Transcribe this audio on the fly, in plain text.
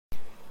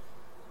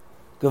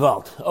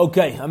Gewalt.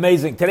 Okay,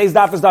 amazing. Today's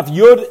daf is daf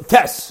Yud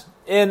Tes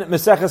in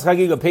Meseches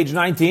Chagiga, page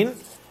 19.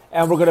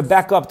 And we're going to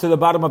back up to the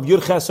bottom of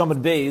Yud Ches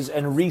Amud Beis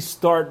and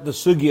restart the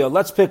sugya.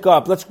 Let's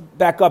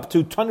back up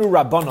to Tanu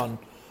Rabbanon,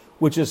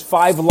 which is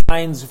 5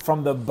 lines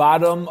from the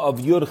bottom of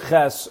Yud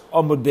Ches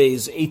Amud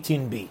Beis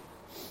 18b. Give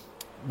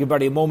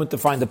everybody a moment to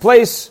find the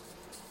place,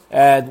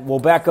 and we'll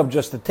back up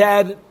just a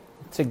tad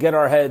to get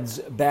our heads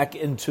back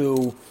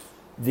into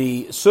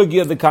the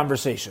sugya of the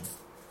conversation.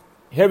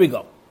 Here we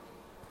go.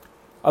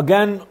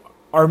 Again,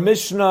 our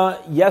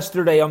Mishnah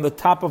yesterday on the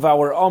top of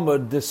our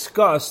Amud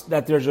discussed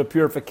that there's a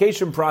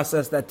purification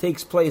process that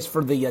takes place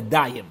for the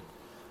yadayim,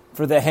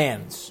 for the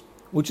hands,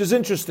 which is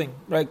interesting,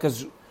 right?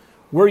 Because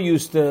we're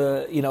used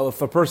to,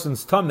 if a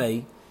person's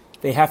tamei,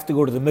 they have to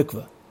go to the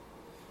mikveh.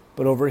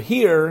 But over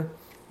here,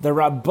 the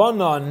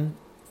Rabbanon,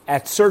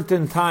 at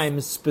certain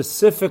times,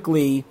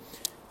 specifically,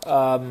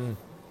 the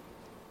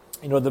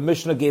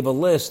Mishnah gave a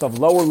list of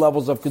lower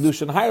levels of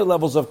Kedusha and higher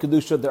levels of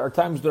Kedusha. There are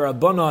times the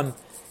Rabbanon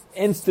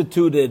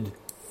instituted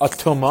a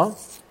tumah,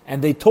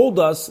 and they told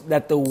us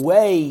that the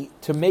way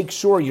to make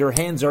sure your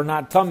hands are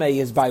not tamei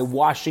is by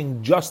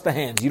washing just the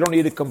hands. You don't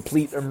need a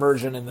complete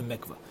immersion in the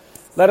mikveh.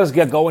 Let us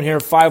get going here.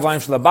 5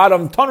 lines from the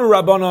bottom. Tanu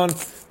Rabbanon,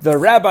 the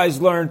rabbis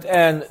learned,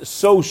 and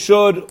so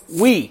should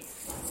we.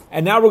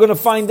 And now we're going to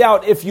find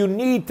out if you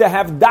need to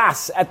have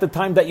das at the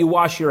time that you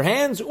wash your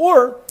hands,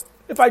 or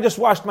if I just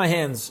washed my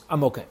hands,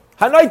 I'm okay.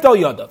 Hanaital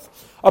Yadav,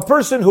 a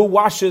person who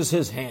washes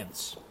his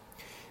hands.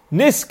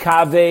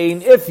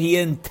 Niskavein, if he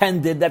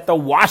intended that the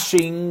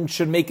washing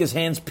should make his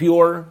hands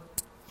pure.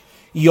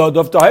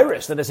 Yadav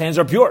Tahiris, that his hands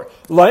are pure.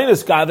 Lain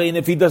Niskavein,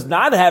 if he does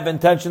not have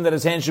intention that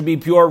his hands should be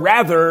pure,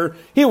 rather,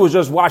 he was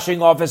just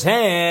washing off his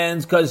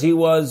hands because he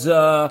was,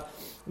 careful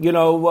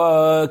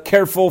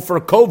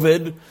for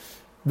COVID,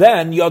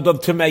 then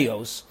Yadav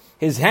Tameos,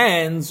 his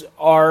hands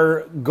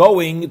are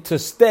going to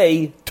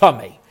stay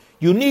tamei.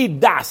 You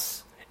need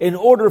das in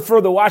order for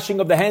the washing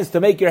of the hands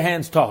to make your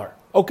hands tahar.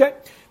 Okay?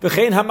 And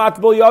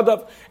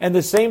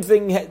the same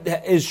thing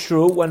is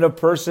true when a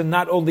person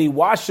not only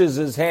washes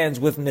his hands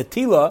with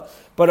netila,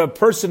 but a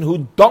person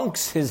who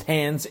dunks his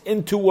hands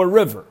into a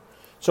river.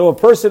 So a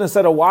person,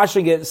 instead of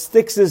washing it,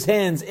 sticks his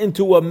hands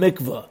into a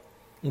mikveh.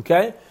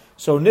 Okay?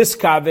 So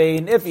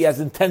niskavein, if he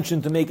has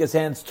intention to make his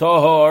hands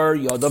tahar,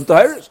 yadav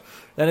tahiris,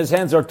 then his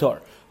hands are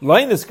tahar.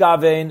 Lain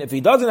niskavein, if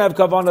he doesn't have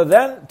kavanah,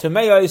 then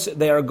tameis,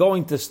 they are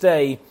going to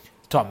stay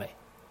tamei.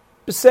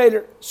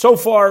 Beseder. So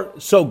far,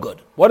 so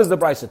good. What is the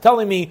Brisa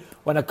telling me?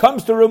 When it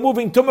comes to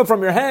removing tumah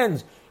from your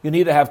hands, you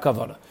need to have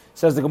kavanah.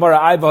 Says the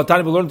Gemara, we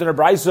learned in the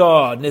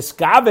Brisa,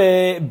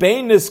 niskave,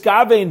 bein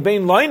niskavein,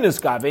 bein loin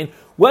niskavein,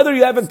 whether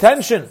you have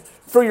intention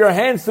for your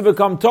hands to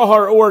become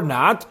tahar or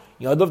not,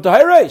 yadav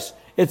tahiris,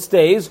 it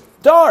stays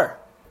tahar.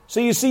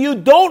 So you see, you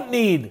don't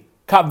need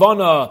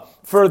kavanah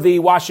for the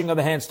washing of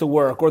the hands to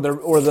work, or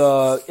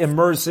the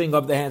immersing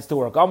of the hands to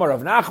work. Amar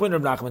Rav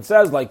Nachman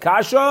says, like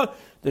kasha,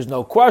 there's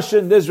no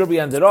question. This Rabbi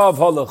ended off,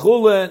 ha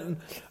lechulin,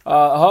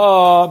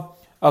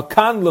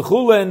 kan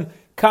lechulin,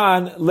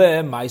 kan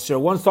le meiser.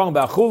 One's talking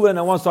about chulin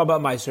and one's talking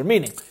about meiser.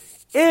 Meaning,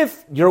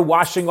 if you're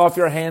washing off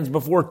your hands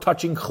before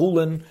touching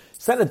chulin,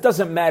 then it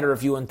doesn't matter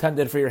if you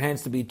intended for your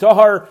hands to be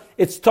tahar.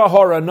 It's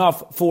tahar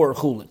enough for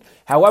chulin.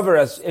 However,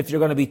 if you're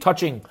going to be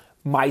touching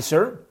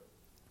meiser,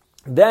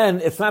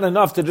 then it's not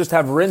enough to just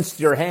have rinsed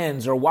your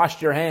hands or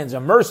washed your hands,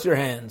 immersed your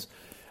hands.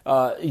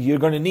 You're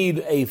going to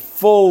need a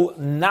full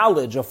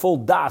knowledge, a full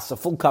das, a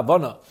full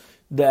kavanah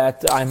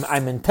that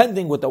I'm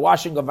intending with the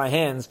washing of my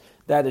hands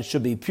that it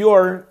should be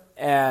pure,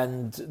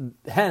 and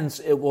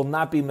hence it will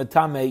not be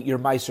metame your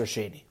meiser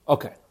sheni.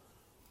 Okay.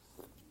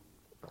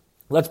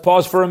 Let's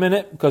pause for a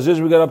minute because this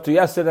we got up to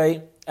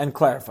yesterday and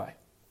clarify.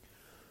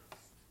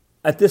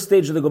 At this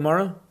stage of the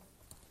Gemara,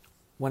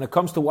 when it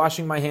comes to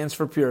washing my hands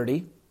for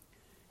purity,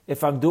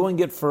 if I'm doing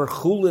it for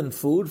chulin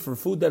food, for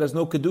food that has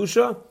no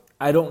kedusha,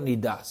 I don't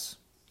need das.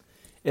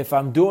 If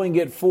I'm doing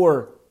it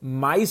for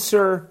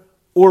meiser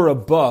or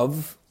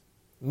above,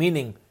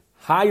 meaning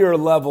higher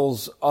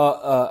levels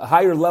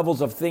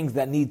of things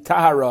that need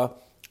tahara,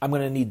 I'm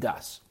going to need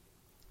das.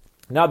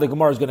 Now the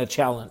Gemara is going to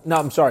challenge. No,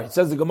 I'm sorry. It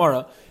says the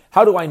Gemara,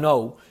 how do I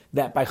know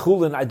that by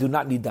chulin I do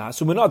not need das?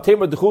 How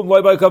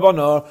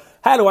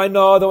do I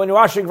know that when you're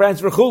washing your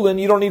hands for chulin,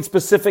 you don't need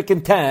specific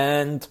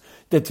intent?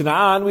 The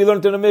Tanaan, we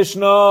learned in the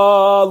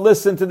Mishnah,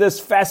 listen to this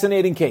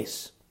fascinating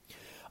case.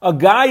 A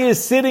guy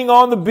is sitting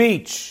on the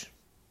beach.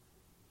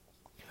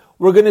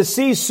 We're going to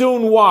see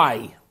soon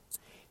why.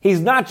 He's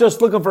not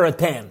just looking for a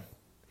tan.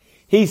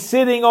 He's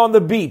sitting on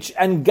the beach,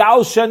 and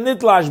gal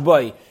shanitlash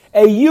boy,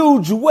 a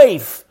huge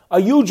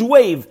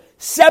wave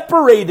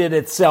separated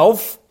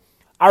itself.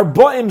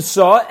 Arba'im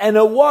saw, and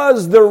it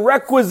was the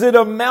requisite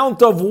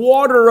amount of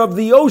water of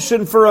the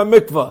ocean for a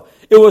mikvah.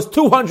 It was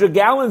 200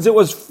 gallons. It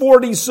was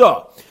 40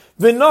 saw.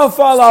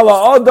 V'nafal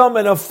ala adam,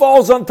 and it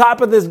falls on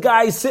top of this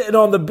guy sitting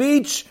on the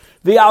beach.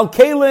 The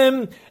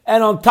al-kalim,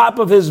 and on top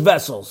of his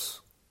vessels.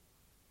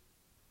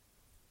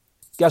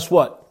 Guess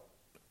what?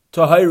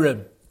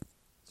 Tahirim.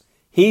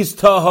 He's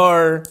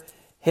tahar.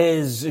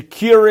 his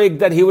Keurig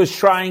that he was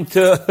trying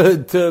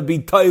to be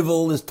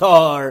Toivel is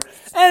tar.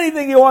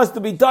 Anything he wants to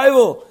be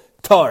Toivel,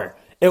 tar.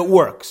 It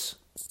works.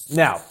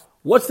 Now,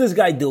 what's this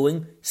guy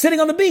doing? Sitting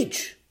on the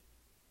beach.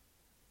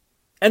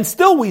 And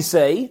still we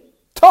say,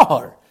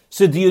 tar.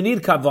 So do you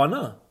need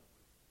kavana?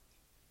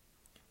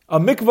 A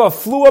mikvah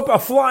flew up, a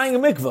flying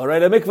mikvah,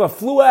 right? A mikvah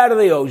flew out of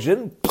the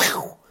ocean,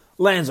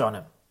 lands on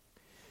him.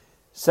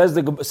 Says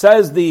the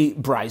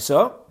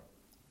Brisa,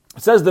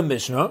 says the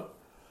Mishnah,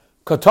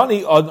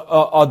 Katani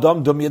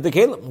Adam Dum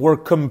Yadikalim.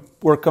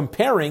 We're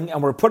comparing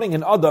and we're putting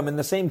an Adam in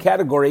the same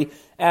category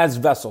as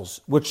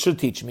vessels, which should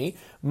teach me,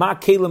 Ma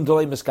Kalim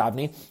Dolei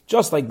Miskavni,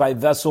 just like by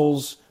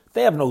vessels,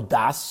 they have no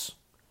das,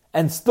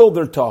 and still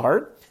they're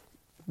tahar.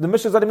 The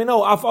Mishnah is letting me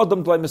know, Af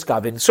Adam Dolei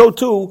Miskavin. So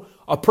too,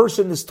 a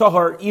person is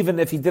tahar even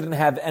if he didn't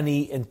have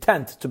any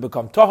intent to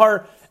become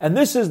tahar. And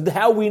this is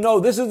how we know,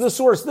 this is the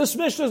source, this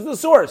Mishnah is the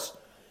source,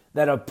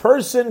 that a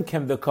person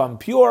can become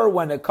pure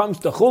when it comes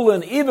to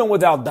chulin, even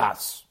without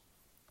das.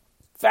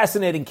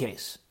 Fascinating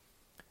case.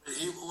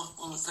 He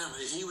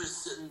was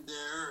sitting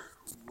there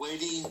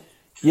waiting to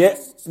yeah.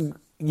 the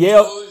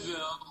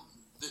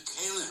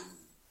kalim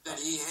that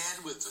he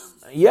had with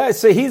him. Yeah,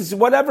 so he's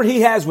whatever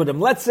he has with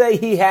him. Let's say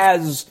he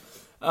has,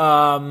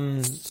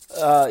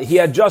 he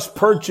had just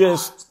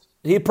purchased,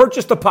 he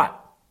purchased a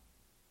pot.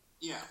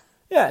 Yeah.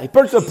 Yeah, he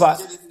purchased a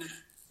pot.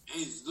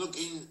 He's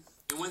looking,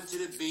 he went to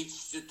the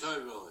beach to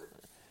toivel it.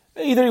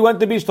 Either he went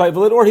to the beach to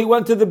toivel it, or he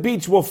went to the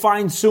beach. We'll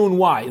find soon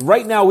why.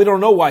 Right now, we don't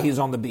know why he's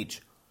on the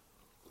beach.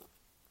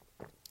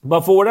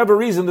 But for whatever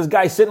reason, this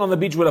guy's sitting on the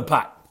beach with a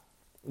pot.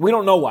 We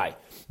don't know why.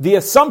 The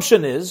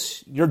assumption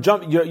is, you're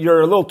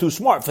a little too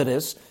smart for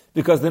this,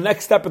 because the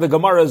next step of the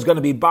Gemara is going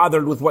to be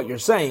bothered with what you're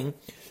saying.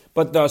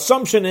 But the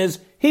assumption is,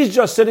 he's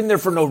just sitting there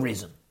for no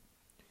reason.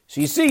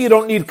 So you see, you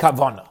don't need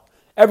kavana.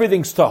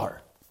 Everything's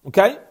tahar.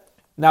 Okay?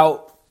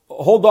 Now,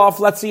 hold off.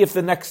 Let's see if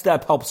the next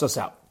step helps us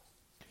out.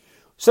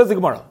 Says the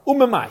Gemara,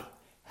 Umemai,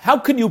 how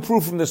can you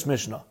prove from this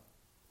Mishnah?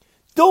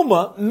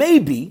 Dilma,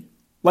 maybe,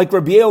 like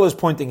Rabbi Yael is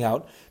pointing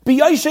out,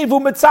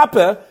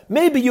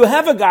 maybe you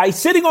have a guy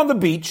sitting on the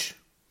beach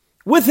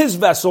with his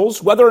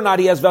vessels, whether or not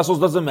he has vessels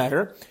doesn't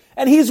matter,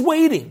 and he's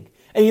waiting.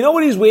 And you know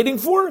what he's waiting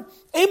for?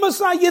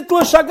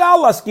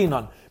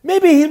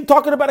 Maybe he's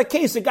talking about a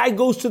case, a guy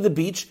goes to the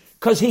beach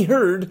because he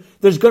heard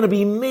there's going to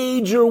be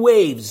major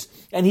waves.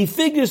 And he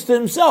figures to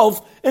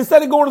himself,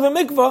 instead of going to the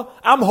mikvah,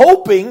 I'm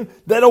hoping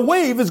that a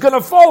wave is going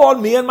to fall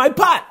on me and my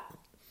pot.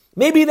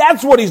 Maybe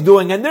that's what he's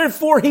doing, and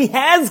therefore he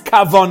has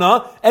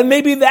kavana, and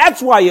maybe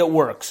that's why it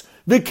works.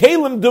 The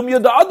kalim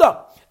dumya da'adam.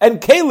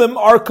 And kalim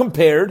are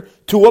compared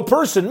to a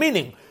person,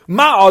 meaning,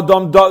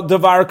 ma'adam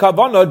davar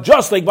kavana,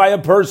 just like by a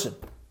person.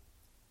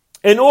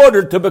 In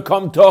order to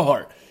become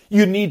tahar,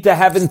 you need to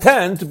have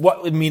intent,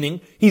 meaning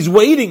he's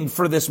waiting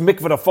for this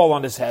mikvah to fall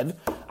on his head.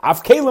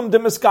 Af kalim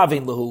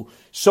demiskavin lahu.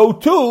 So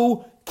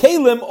too,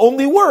 kalim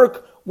only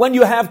work when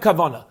you have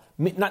kavana.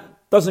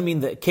 Doesn't mean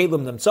that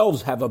kalim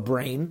themselves have a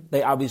brain.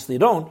 They obviously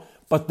don't.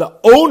 But the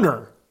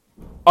owner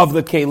of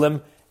the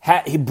kalim,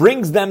 he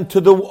brings them to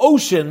the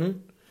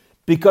ocean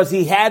because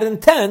he had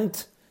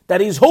intent that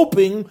he's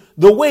hoping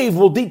the wave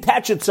will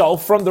detach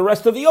itself from the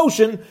rest of the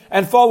ocean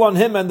and fall on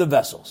him and the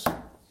vessels.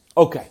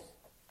 Okay.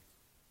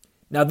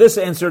 Now this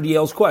answered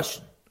Yael's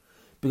question.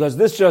 Because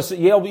this just,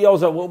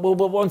 Yael's like, well,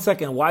 1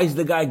 second, why is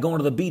the guy going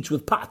to the beach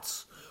with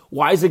pots?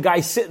 Why is the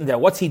guy sitting there?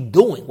 What's he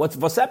doing? What's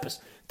Vasepis?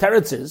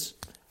 Teretz is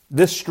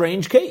this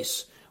strange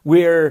case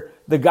where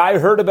the guy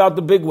heard about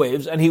the big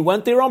waves and he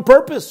went there on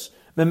purpose.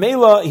 The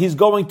Mela, he's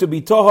going to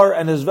be tahar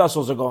and his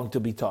vessels are going to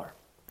be tar.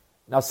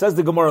 Now says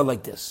the Gemara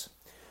like this.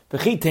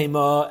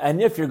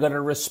 And if you're going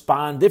to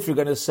respond, if you're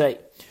going to say,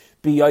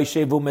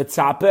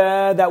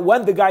 that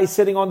when the guy's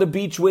sitting on the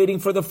beach waiting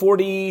for the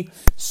 40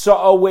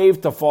 saw a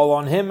wave to fall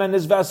on him and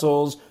his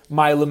vessels,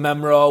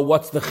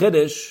 what's the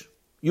chiddush?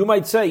 You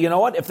might say, you know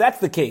what, if that's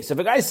the case, if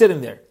a guy's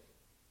sitting there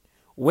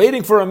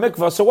waiting for a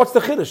mikvah, so what's the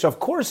chiddush? Of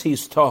course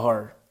he's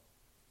tahar.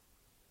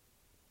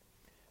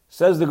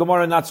 Says the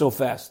Gemara, not so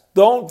fast.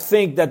 Don't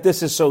think that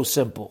this is so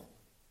simple.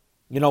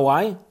 You know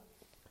why?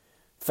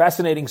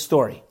 Fascinating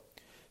story.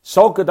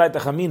 I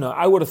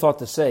would have thought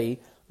to say,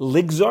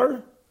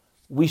 ligzar,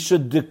 we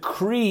should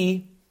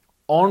decree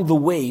on the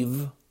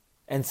wave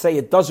and say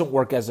it doesn't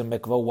work as a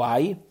mikvah.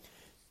 Why?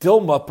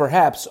 Dilma,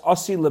 perhaps,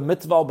 asi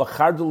lemitval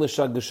b'chardu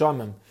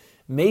l'shagashamim.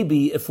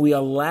 Maybe if we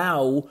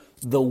allow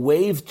the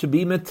wave to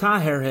be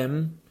metaher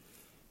him,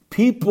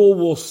 people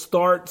will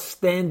start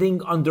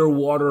standing under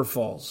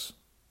waterfalls.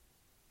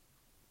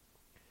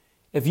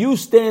 If you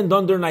stand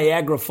under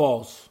Niagara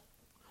Falls,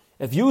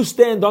 if you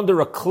stand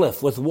under a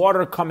cliff with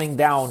water coming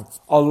down,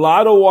 a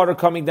lot of water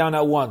coming down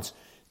at once,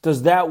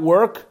 does that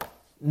work?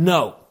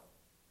 No.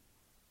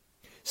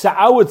 So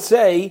I would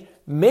say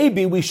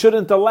maybe we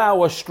shouldn't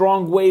allow a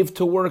strong wave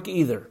to work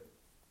either.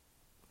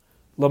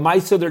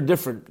 Lamaisa, they're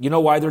different. You know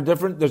why they're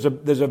different? There's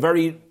a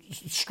very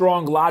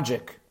strong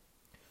logic.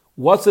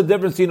 What's the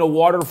difference between a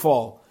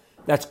waterfall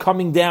that's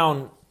coming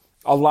down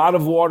a lot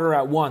of water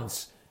at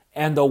once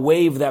and a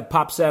wave that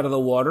pops out of the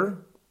water?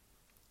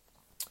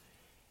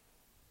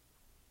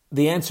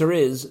 The answer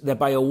is that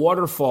by a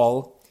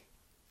waterfall,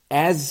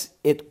 as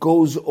it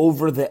goes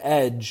over the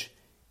edge,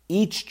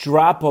 each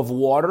drop of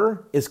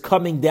water is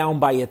coming down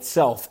by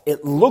itself.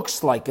 It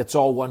looks like it's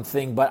all one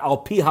thing, but al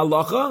pi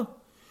halacha,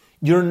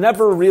 you're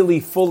never really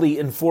fully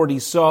in 40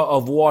 saw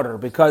of water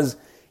because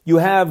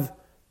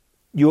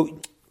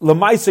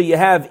Lamaisa, you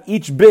have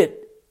each bit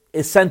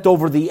is sent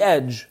over the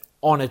edge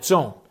on its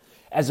own.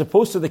 As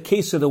opposed to the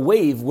case of the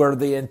wave where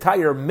the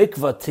entire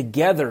mikvah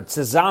together,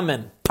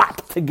 tzazamen,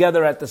 pop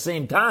together at the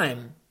same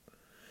time.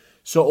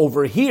 So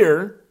over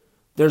here,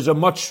 it's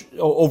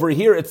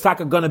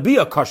not going to be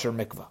a kosher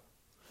mikvah.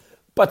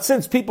 But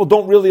since people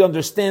don't really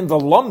understand the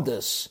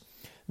lumdus,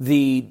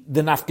 the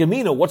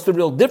nafkamina, what's the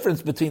real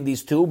difference between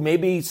these two?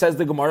 Maybe, says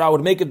the Gemara, I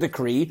would make a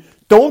decree,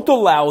 don't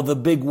allow the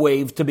big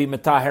wave to be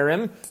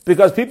metaherim,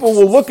 because people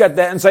will look at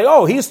that and say,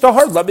 oh, he's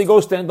tahar, let me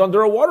go stand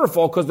under a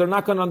waterfall, because they're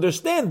not going to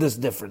understand this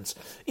difference.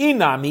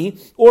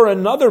 Inami, or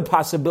another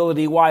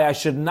possibility why I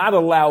should not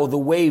allow the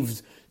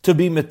waves to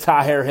be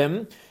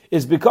metaherim,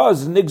 is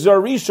because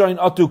nigzar rishain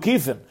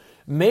atukifin.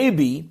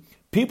 Maybe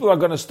people are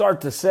going to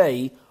start to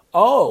say,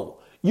 oh,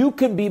 you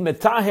can be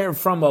metaher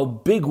from a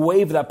big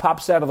wave that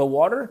pops out of the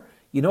water.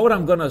 You know what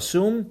I'm going to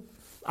assume?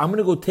 I'm going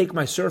to go take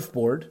my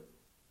surfboard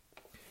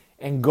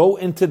and go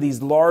into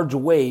these large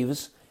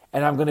waves,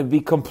 and I'm going to be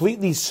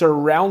completely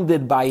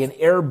surrounded by an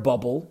air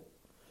bubble,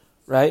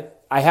 right?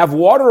 I have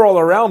water all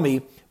around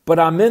me, but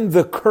I'm in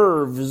the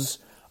curves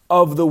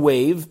of the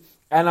wave,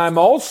 and I'm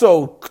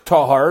also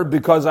tahar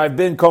because I've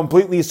been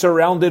completely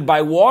surrounded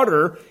by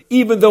water,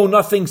 even though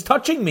nothing's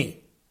touching me.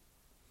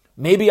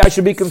 Maybe I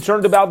should be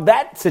concerned about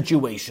that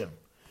situation.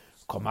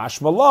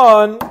 Kamash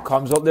Malan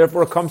comes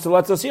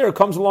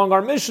along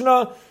our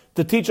Mishnah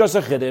to teach us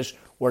a chiddush.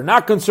 We're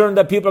not concerned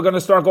that people are going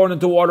to start going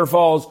into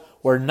waterfalls.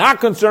 We're not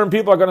concerned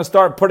people are going to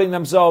start putting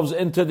themselves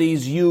into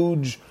these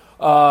huge,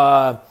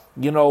 air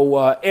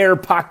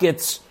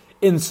pockets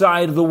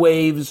inside the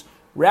waves.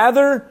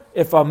 Rather,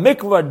 if a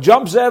mikvah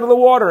jumps out of the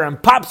water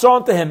and pops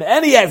onto him,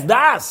 and he has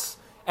das,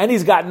 and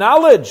he's got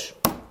knowledge,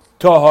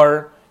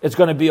 tahar, it's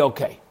going to be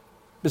okay.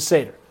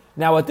 Beseder.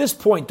 Now, at this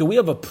point, do we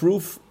have a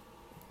proof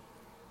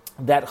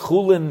that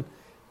chulin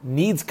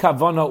needs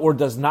kavana or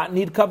does not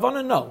need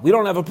kavana? No, we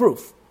don't have a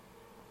proof.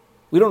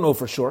 We don't know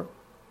for sure.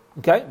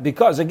 Okay?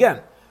 Because,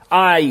 again,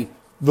 the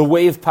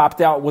wave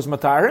popped out was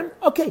matarim.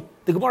 Okay,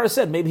 the Gemara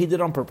said maybe he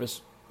did on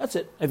purpose. That's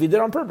it. If he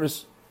did on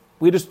purpose,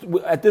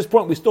 at this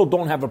point, we still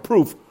don't have a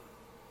proof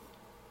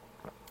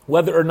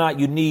whether or not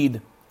you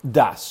need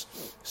das.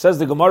 Says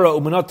the Gemara,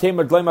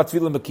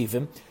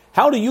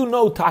 how do you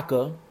know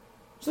taka?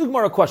 This is a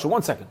Gemara question.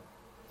 1 second.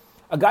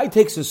 A guy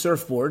takes his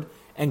surfboard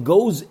and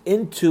goes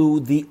into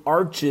the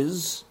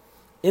arches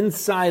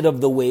inside of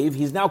the wave.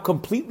 He's now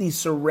completely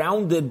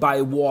surrounded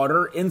by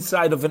water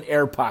inside of an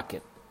air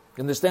pocket.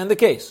 You understand the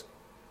case?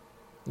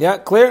 Yeah,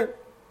 clear?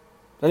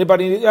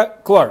 Anybody? Yeah,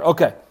 clear.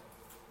 Okay.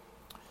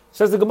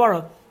 Says the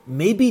Gemara,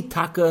 maybe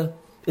taka,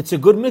 it's a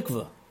good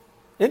mikveh.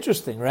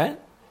 Interesting, right?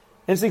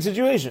 Interesting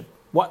situation.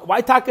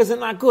 Why taka is it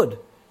not good?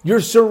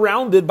 You're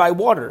surrounded by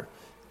water.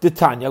 The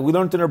Tanya, we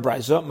learned in our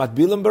brayso,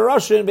 matbilim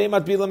barashin, be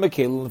matbilim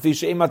mekelul,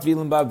 fishe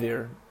matbilim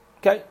bavir.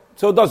 Okay,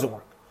 so it doesn't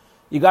work.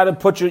 You got to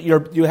put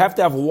you have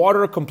to have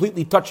water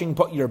completely touching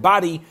your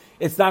body.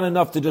 It's not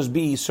enough to just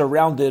be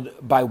surrounded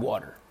by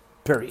water.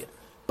 Period.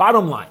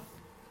 Bottom line.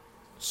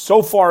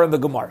 So far in the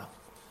Gemara,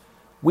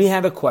 we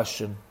had a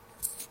question.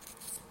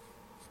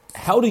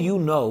 How do you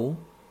know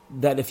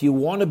that if you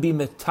want to be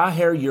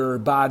metaher your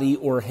body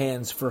or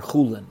hands for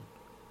chulin,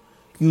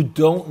 you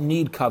don't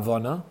need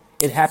kavana?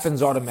 It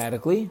happens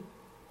automatically.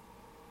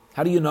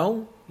 How do you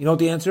know? You know what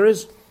the answer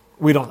is?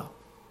 We don't know.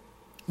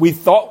 We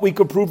thought we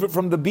could prove it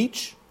from the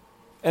beach,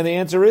 and the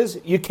answer is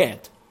you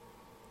can't.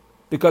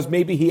 Because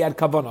maybe he had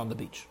kavanah on the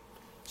beach.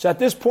 So at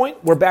this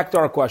point, we're back to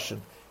our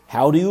question.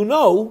 How do you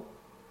know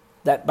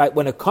that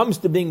when it comes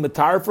to being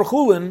matar for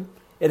chulin,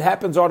 it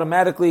happens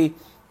automatically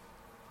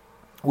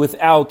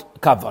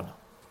without kavanah?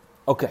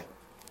 Okay.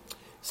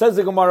 Says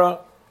the Gemara,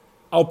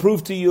 I'll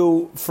prove to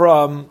you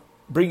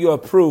bring you a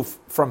proof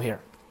from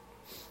here.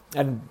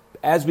 And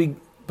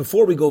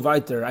before we go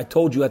weiter, I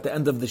told you at the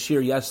end of the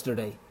shir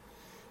yesterday,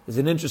 there's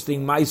an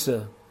interesting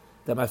maisa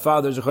that my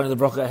father, Zechariah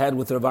Lebracha, had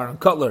with Rav Aaron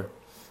Kotler.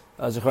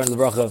 Zechariah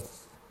Lebracha.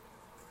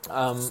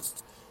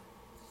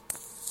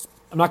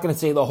 I'm not going to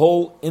say the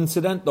whole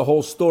incident, the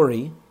whole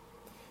story,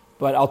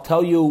 but I'll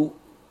tell you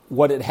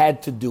what it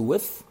had to do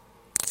with,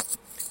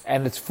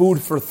 and it's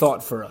food for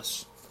thought for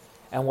us.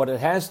 And what it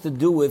has to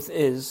do with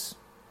is,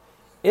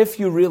 if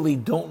you really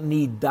don't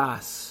need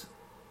das,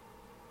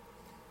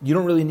 you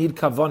don't really need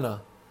kavana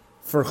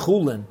for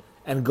chulin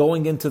and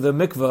going into the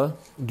mikveh,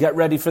 get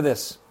ready for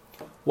this.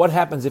 What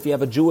happens if you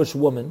have a Jewish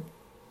woman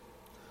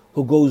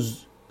who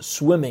goes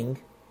swimming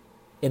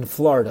in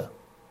Florida?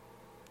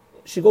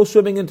 She goes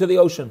swimming into the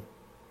ocean.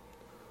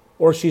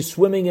 Or she's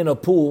swimming in a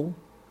pool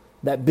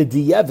that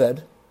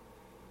b'diavad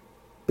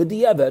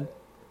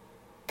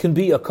can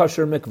be a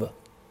kosher mikveh.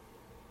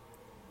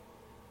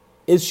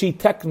 Is she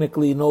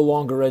technically no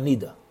longer a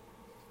nida?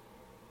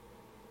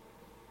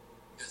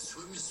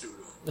 Swim suit.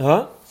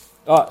 Huh?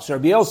 So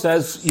Rabbi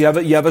says you have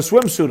a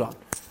swimsuit on.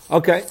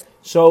 Okay,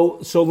 so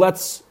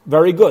let's,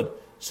 very good.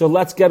 So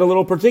let's get a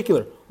little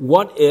particular.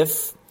 What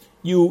if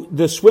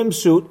the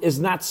swimsuit is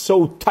not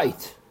so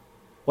tight?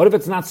 What if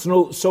it's not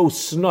so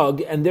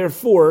snug, and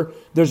therefore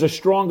there's a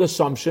strong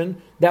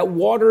assumption that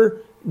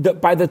water,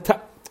 by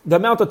the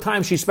amount of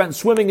time she spent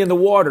swimming in the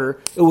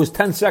water, it was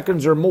 10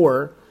 seconds or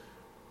more,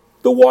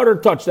 the water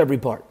touched every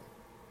part.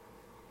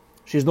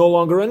 She's no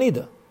longer a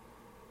nida.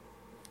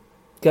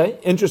 Okay,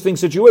 interesting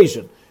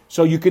situation.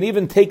 So you could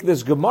even take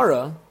this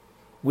Gemara,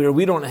 where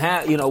we don't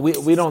have,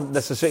 we don't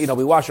necessarily,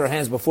 we wash our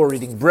hands before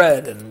eating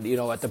bread, and,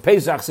 at the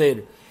Pesach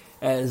Seder,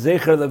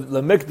 Zecher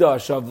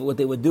LeMikdash of what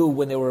they would do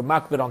when they were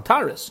makbid on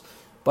Taurus.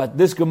 But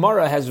this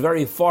Gemara has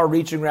very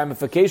far-reaching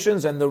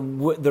ramifications, and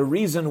the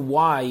reason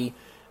why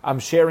I'm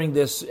sharing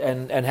this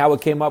and how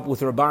it came up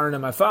with Reb Aaron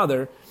and my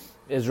father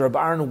is Reb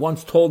Aaron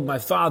once told my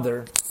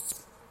father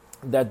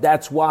that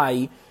that's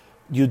why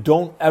you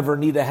don't ever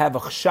need to have a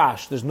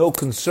chashash. There's no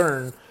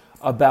concern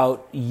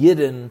about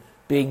Yidden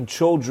being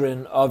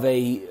children of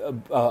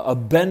a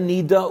ben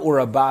nida or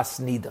a bas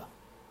nida,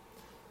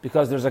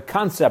 because there's a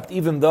concept,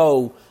 even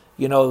though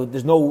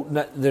there's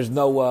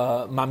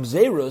no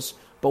mamzerus,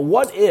 but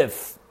what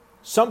if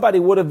somebody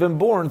would have been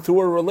born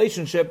through a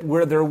relationship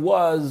where there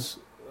was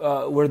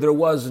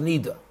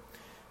nida?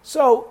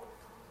 So,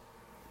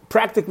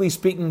 practically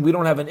speaking, we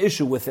don't have an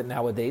issue with it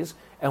nowadays.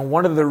 And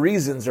one of the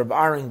reasons Reb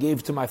Aaron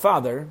gave to my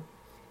father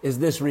is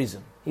this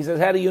reason. He says,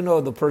 "How do you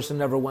know the person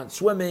never went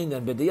swimming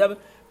and b'diavad?"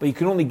 But you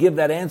can only give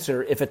that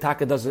answer if you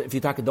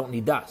don't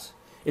need das.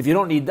 If you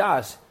don't need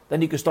das,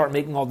 then you can start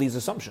making all these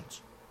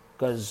assumptions,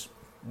 because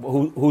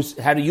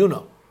how do you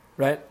know,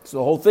 right? So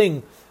the whole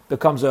thing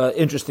becomes an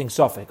interesting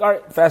suffix. All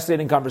right,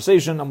 fascinating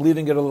conversation. I'm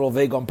leaving it a little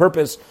vague on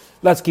purpose.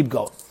 Let's keep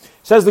going.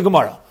 Says the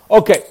Gemara.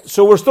 Okay,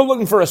 so we're still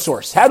looking for a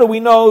source. How do we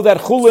know that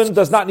chulin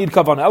does not need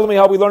kavanah? Tell me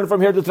how we learned from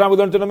here to the time we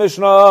learned in the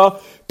Mishnah.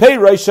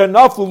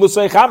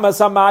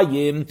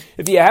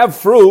 If you have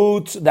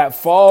fruits that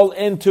fall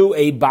into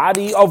a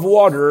body of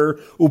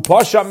water,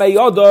 upasha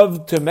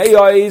meyadav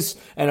tameyais,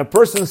 and a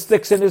person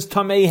sticks in his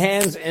tamei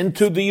hands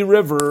into the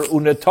river,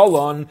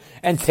 unetalon,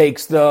 and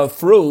takes the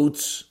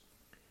fruits.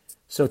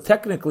 So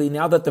technically,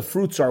 now that the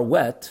fruits are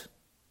wet,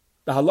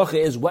 the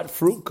halacha is wet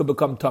fruit could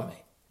become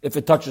tamei if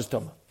it touches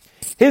tamei.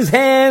 His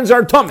hands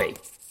are tummy.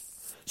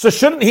 So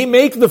shouldn't he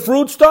make the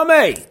fruits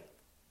tummy?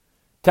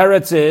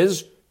 Teretz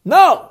is,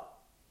 no.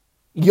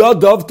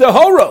 Yadav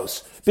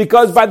tehoros.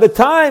 Because by the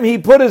time he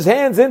put his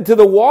hands into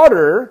the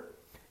water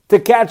to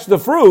catch the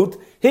fruit,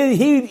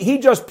 he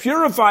just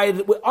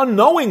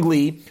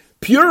unknowingly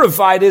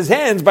purified his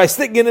hands by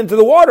sticking it into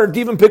the water to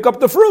even pick up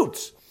the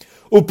fruits.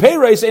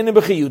 Uperes enim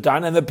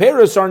b'chiyutan, and the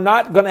peres are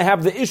not going to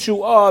have the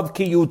issue of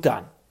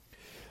kiyutan.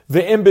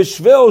 But if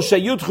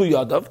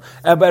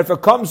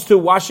it comes to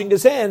washing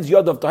his hands,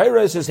 yadav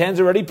tahiris, his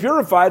hands are already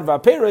purified,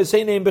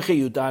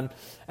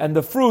 and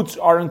the fruits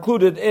are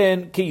included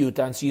in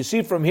kiyutan. So you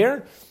see from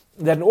here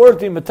that in order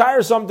to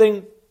matire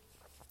something,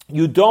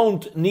 you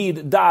don't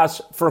need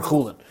das for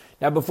chulin.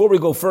 Now before we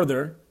go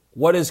further,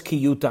 what is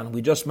kiyutan?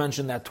 We just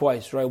mentioned that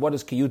twice, right? What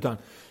is kiyutan?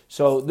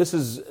 So this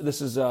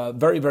is a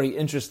very, very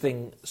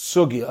interesting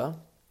sugya,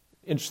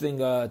 interesting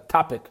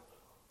topic,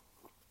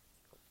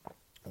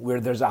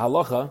 where there's a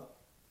halacha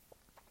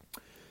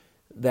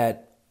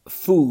that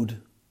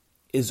food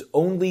is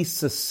only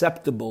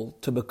susceptible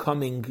to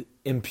becoming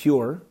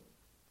impure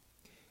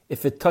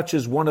if it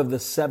touches one of the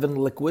 7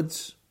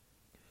 liquids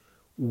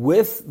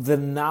with the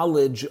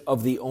knowledge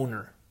of the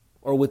owner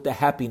or with the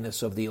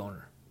happiness of the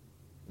owner.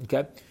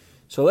 Okay?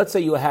 So let's say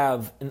you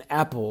have an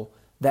apple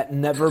that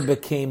never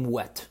became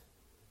wet,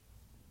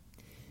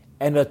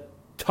 and a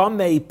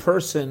tamei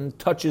person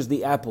touches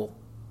the apple.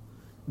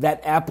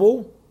 That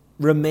apple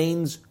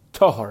remains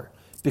tahar,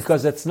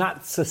 because it's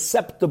not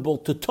susceptible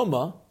to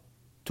tumah,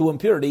 to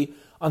impurity,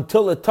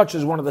 until it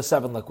touches one of the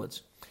 7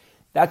 liquids.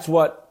 That's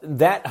what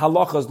that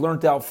halacha is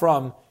learned out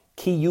from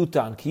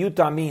kiyutan.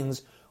 Kiyutan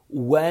means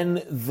when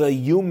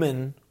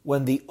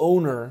the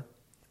owner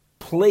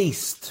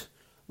placed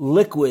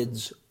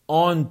liquids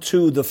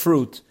onto the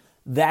fruit,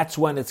 that's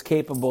when it's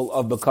capable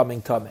of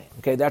becoming tamei.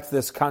 Okay, that's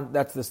this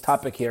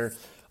topic here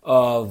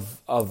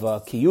of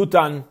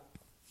kiyutan.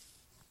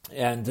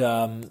 And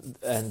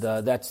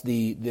that's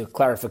the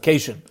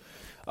clarification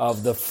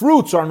of the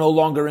fruits are no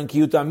longer in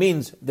kiyuta,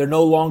 means they're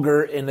no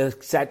longer in a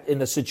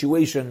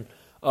situation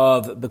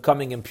of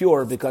becoming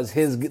impure, because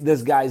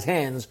this guy's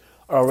hands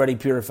are already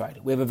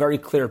purified. We have a very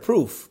clear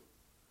proof.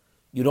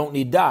 You don't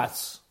need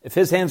das. If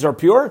his hands are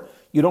pure,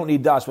 you don't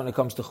need das when it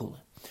comes to chulin.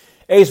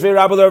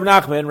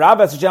 Rav,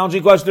 that's a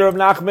challenging question to Rav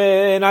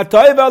Nachman.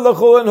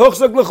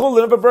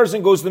 If a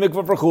person goes to the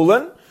mikvah for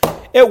chulin,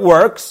 it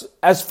works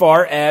as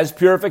far as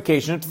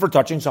purification for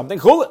touching something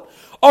chulin.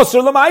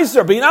 Osur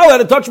l'maiser, but you're not allowed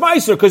to touch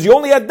maiser because you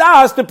only had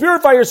das to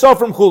purify yourself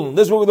from chulin.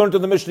 This is what we learned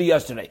in the Mishnah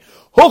yesterday.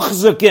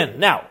 Huchzakin.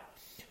 Now,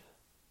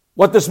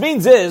 what this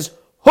means is,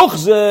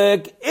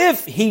 huchzik,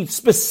 if he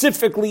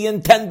specifically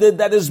intended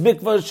that his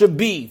mikvah should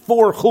be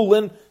for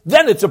chulin,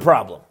 then it's a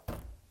problem.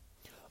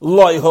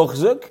 Loi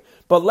huchzik.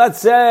 But let's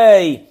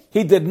say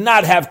he did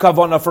not have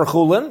kavanah for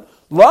chulin,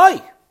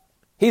 lie.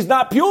 He's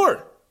not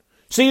pure.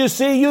 So you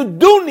see, you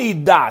do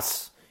need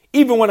das,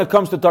 even when it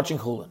comes to touching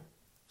chulin.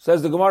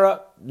 Says the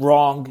Gemara,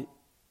 wrong.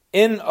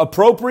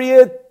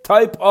 Inappropriate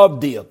type of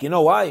diuk. You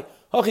know why?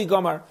 Hachi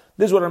Gamar.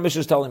 This is what our Mishnah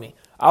is telling me.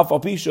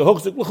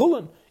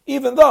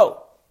 Even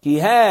though he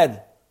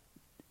had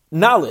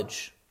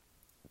knowledge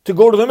to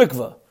go to the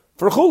mikveh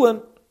for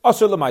chulin,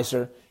 asur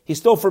l'maiser, he's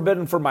still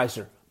forbidden for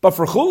maiser. But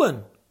for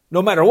chulin,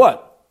 no matter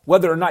what,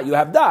 whether or not you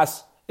have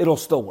das, it'll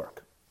still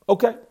work.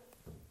 Okay?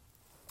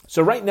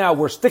 So right now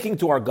we're sticking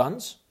to our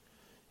guns.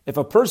 If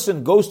a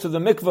person goes to the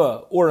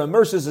mikveh or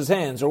immerses his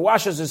hands or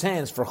washes his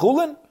hands for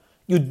chulin,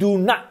 you do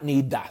not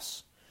need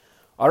das.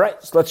 All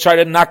right, so let's try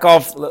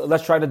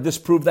to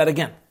disprove that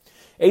again.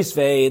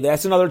 Eisvei,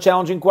 that's another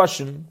challenging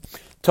question.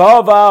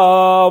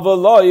 Tava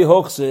v'loi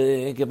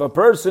hochzik, if a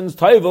person's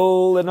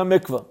taivel in a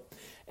mikveh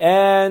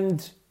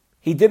and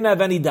he didn't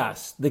have any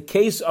das, the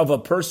case of a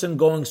person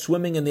going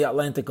swimming in the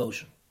Atlantic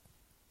Ocean.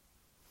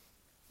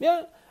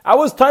 Yeah, I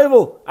was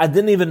taivel, I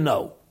didn't even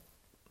know.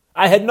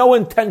 I had no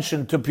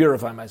intention to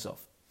purify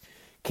myself.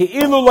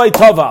 Ki'ilu loy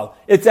taval,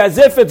 it's as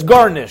if it's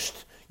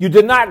garnished. You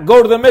did not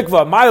go to the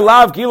mikveh. My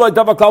love, ki'ilu loy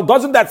taval,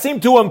 doesn't that seem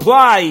to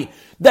imply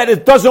that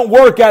it doesn't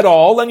work at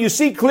all? And you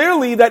see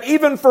clearly that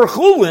even for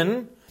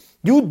chulin,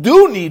 you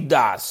do need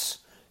das.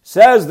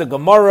 Says the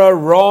Gemara,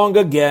 wrong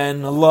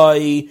again.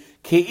 Loi,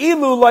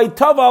 ki'ilu loy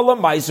taval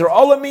meiser.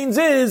 All it means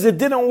is it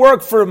didn't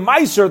work for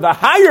meiser, the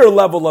higher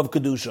level of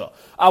kedusha.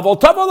 Avol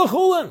taval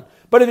chulin.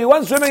 But if he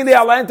went swimming in the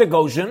Atlantic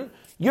Ocean,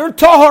 you're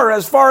tahar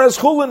as far as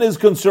chulin is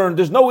concerned.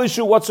 There's no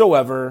issue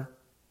whatsoever.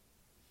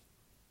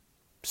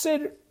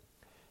 Seder.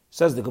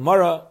 Says the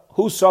Gemara,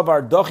 Hu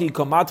savar dochi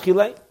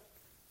kamatchile.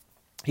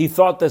 He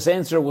thought this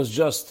answer was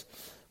just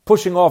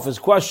pushing off his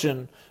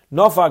question.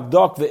 Nofak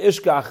dok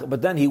ve'ishkach.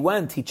 But then he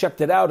checked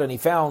it out, and he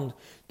found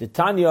the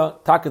Tanya,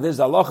 takadiz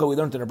halacha, we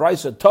learned in the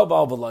Brisa,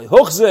 toval v'loi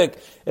huchzik.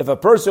 If a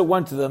person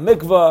went to the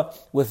mikveh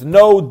with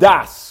no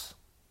das,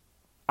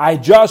 I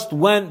just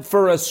went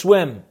for a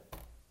swim.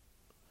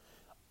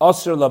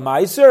 Asr la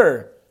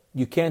meiser,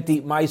 you can't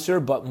eat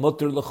meiser, but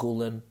mutter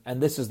l'chulin,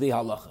 and this is the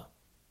halacha.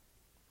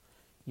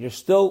 You're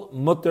still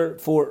mutter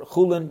for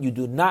chulin. You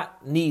do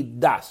not need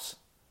das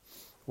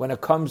when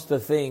it comes to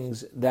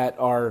things that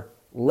are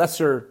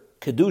lesser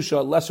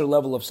kedusha, lesser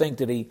level of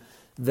sanctity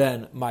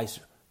than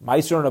meiser.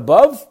 Meiser and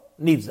above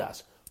needs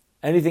das.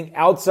 Anything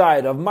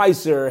outside of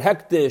meiser,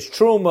 hektish,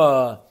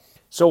 truma,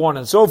 so on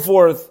and so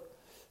forth,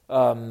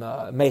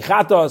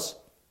 mechatos.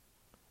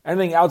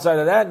 Anything outside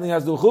of that, anything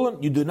has to do with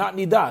chulin, you do not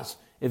need das.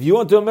 If you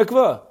went to a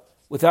mikveh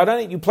without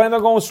any, you plan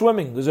on going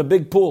swimming, there's a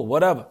big pool,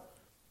 whatever.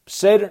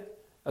 Seder,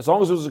 as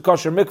long as it was a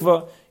kosher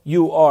mikveh,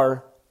 you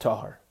are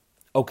tahar.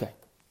 Okay.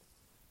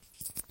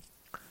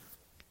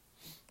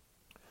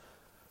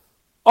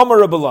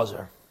 Amar Rabbi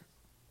Elazar.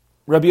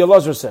 Rabbi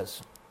Elazar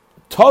says,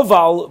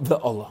 Toval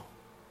ve'olah.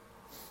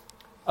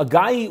 A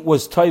guy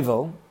was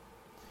tovel,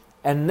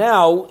 and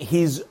now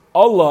he's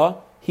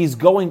Allah, he's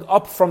going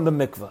up from the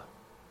mikveh.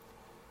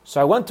 So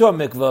I went to a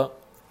mikveh,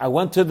 I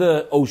went to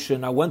the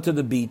ocean, I went to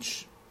the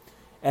beach,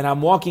 and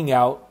I'm walking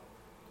out.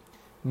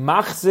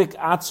 Machzik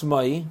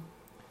atzmai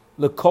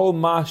lekol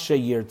ma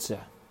sheyirtzeh.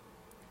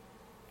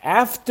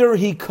 After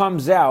he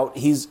comes out,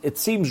 it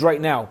seems right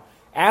now,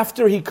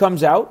 after he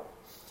comes out,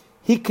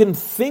 he can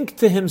think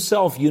to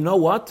himself, you know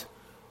what?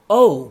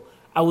 Oh,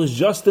 I was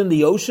just in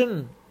the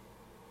ocean?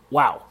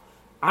 Wow.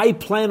 I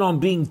plan on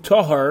being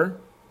tahar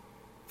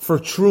for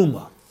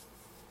truma.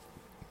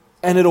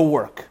 And it'll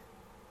work.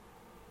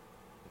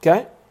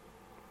 Okay?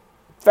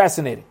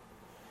 Fascinating.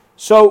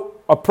 So,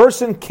 a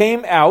person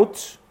came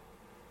out,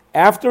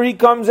 after he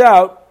comes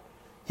out,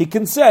 he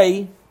can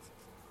say,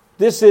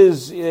 this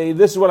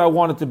is what I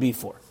want it to be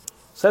for.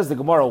 Says the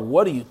Gemara,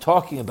 what are you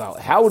talking about?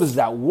 How does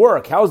that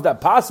work? How is that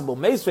possible?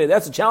 Meisvei,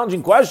 that's a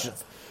challenging question.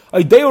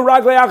 I'm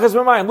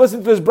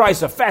listening to this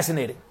brisa.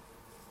 Fascinating.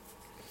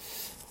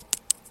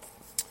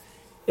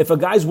 If a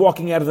guy's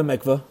walking out of the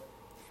mikveh,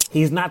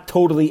 he's not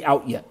totally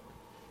out yet.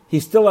 He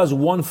still has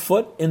 1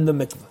 foot in the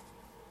mikveh.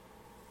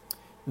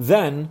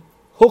 Then,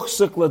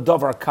 huchsik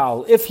ledavar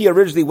kal. If he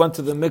originally went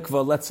to the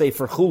mikveh, let's say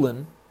for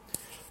chulin,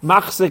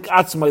 machsik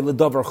atzmai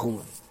ledavar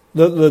chulin,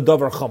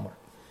 ledavar chomer.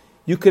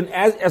 You can,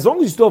 as long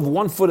as you still have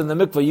 1 foot in the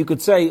mikveh, you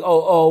could say,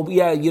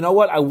 yeah, you know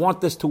what? I want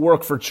this to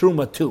work for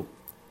truma too.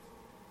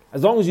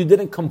 As long as you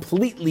didn't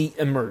completely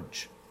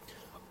emerge.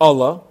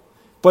 Allah.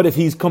 But if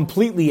he's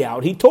completely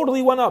out, he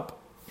totally went up.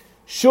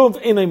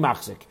 Shuv inay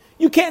machzik.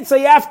 You can't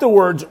say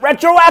afterwards,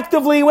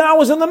 retroactively, when I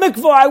was in the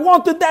mikveh, I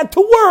wanted that to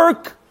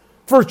work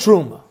for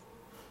truma.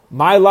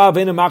 My love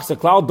inay machzik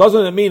cloud,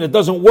 doesn't it mean it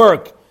doesn't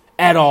work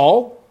at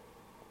all?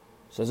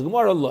 Says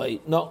Gemara,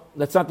 no,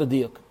 that's not the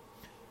diuk.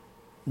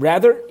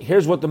 Rather,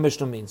 here's what the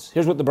Mishnah means.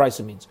 Here's what the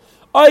Brisa means.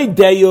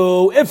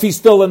 If he's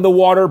still in the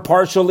water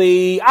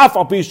partially,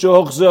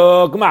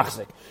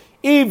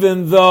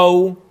 even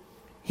though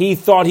he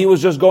thought he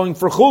was just going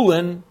for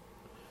chulin,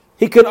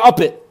 he can up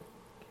it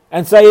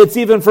and say it's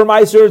even for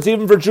meiser, it's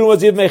even for truma,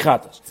 it's even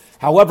mechatas.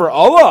 However,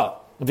 Allah,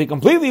 If he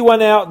completely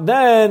went out,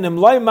 then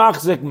imlay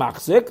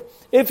machzik.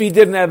 If he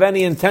didn't have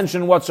any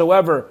intention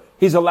whatsoever,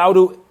 he's allowed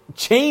to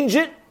change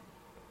it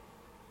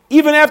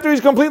even after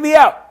he's completely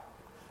out.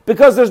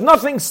 Because there's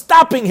nothing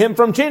stopping him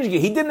from changing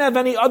it. He didn't have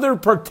any other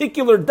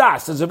particular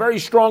das. There's a very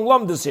strong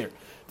lumdus here.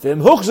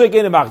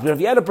 If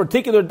he had a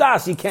particular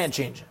das, he can't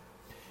change it.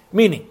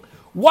 Meaning,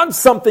 once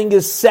something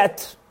is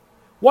set,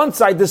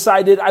 once I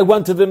decided I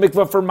went to the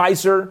mikveh for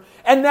Meiser,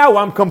 and now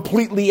I'm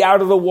completely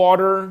out of the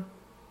water,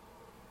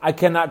 I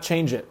cannot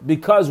change it.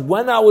 Because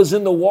when I was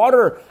in the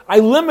water, I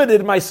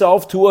limited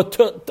myself to a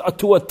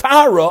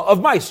tahara of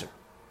Meiser.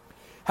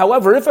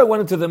 However, if I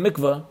went into the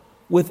mikveh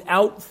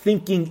without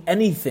thinking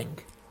anything,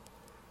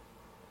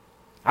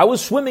 I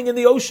was swimming in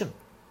the ocean,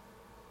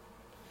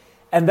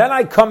 and then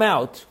I come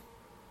out,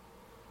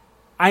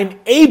 I'm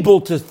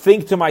able to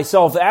think to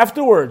myself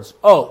afterwards,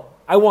 oh,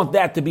 I want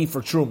that to be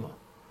for Truma.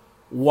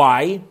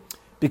 Why?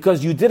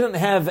 Because you didn't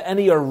have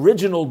any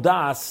original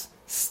das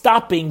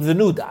stopping the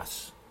new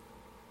das.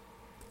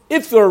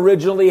 If you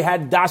originally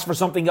had das for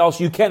something else,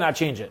 you cannot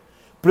change it.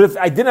 But if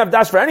I didn't have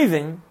das for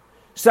anything,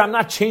 so I'm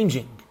not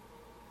changing.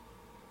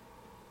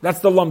 That's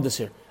the lumdus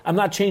here. I'm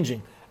not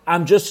changing.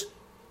 I'm just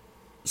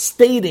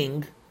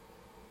stating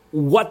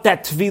what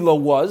that tefillah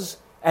was,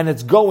 and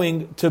it's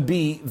going to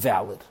be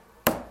valid.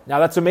 Now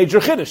that's a major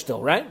chiddush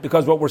still, right?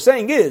 Because what we're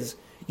saying is,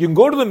 you can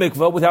go to the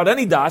mikveh without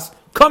any das,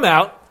 come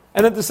out,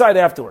 and then decide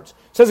afterwards.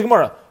 Says the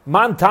Gemara,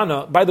 Man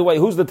Tana, by the way,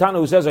 who's the Tana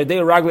who says,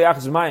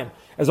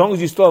 as long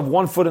as you still have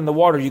 1 foot in the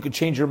water, you could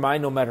change your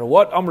mind no matter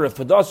what? Amr of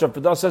Padas, or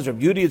Padas says,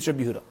 Reb Yudi, it's Reb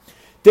Yehuda.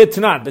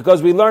 Ditnan,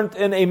 because we learned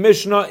in a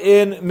Mishnah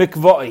in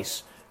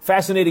Mikvahis.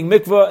 Fascinating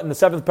mikvah in the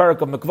 7th parak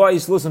of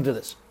Mikvahis. Listen to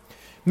this.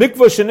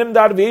 Mikvah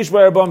shenimdad v'yish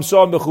b'erbam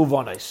sa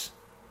mechuvanais.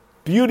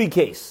 Beauty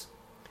case.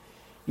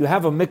 You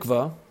have a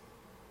mikvah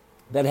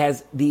that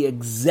has the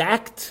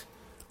exact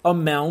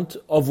amount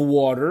of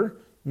water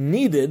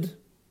needed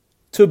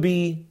to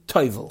be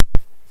toivel,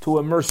 to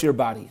immerse your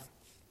body.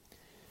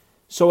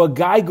 So a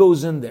guy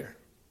goes in there.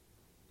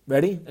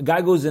 Ready? A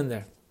guy goes in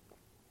there.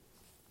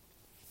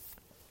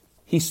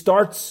 He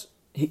starts,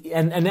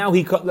 and now I'm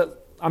just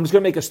going to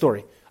make a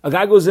story. A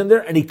guy goes in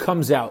there and he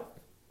comes out.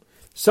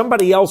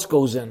 Somebody else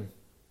goes in.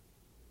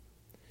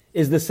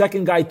 Is the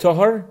second guy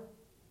tahar?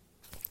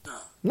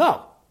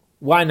 No.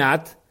 Why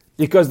not?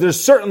 Because there's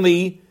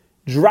certainly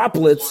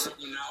droplets.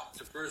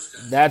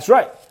 That's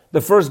right.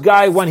 The first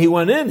guy, when he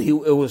went in,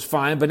 it was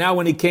fine. But now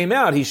when he came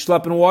out, he's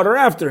schlepping water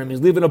after him.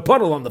 He's leaving a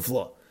puddle on the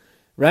floor.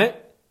 Right?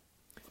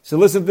 So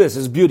listen to this.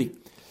 It's beauty.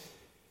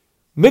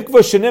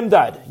 Mikvah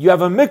shenimdad. You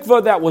have a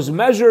mikvah that was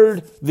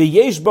measured.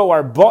 V'yesh bo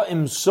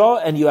arba'im sa,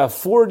 and you have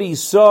 40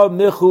 sa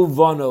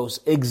mechuvanos.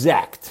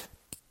 Exact.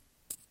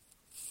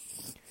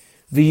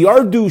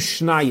 V'yardu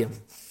shnayim.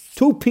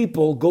 2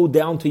 people go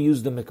down to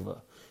use the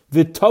mikvah.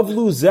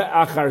 V'tavlu ze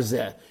achar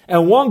ze.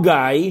 And one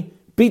guy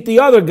beat the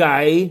other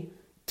guy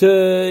to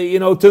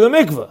the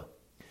mikvah.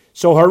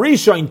 So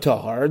Harishain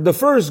tahar, the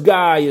first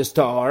guy is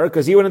tahar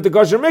because he went into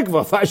kosher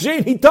mikvah.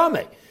 Fasheni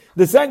tameh.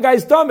 The second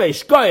guy's tameh.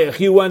 Shkoyach,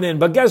 he went in.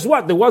 But guess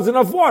what? There wasn't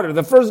enough water.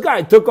 The first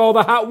guy took all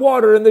the hot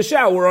water in the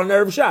shower on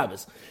Erev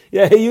Shabbos.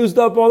 Yeah, he used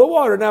up all the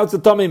water. Now it's a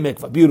tameh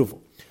mikvah.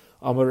 Beautiful.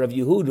 Amar Rav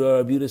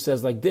Yehuda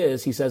says like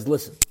this. He says,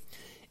 listen.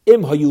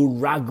 Im hayu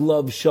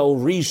raglav shel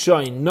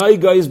rishain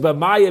noigais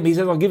b'mayim. He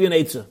says, I'll give you an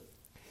eitzah.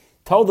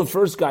 Tell the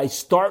first guy,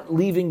 start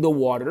leaving the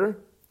water,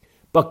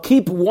 but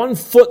keep 1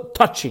 foot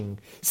touching.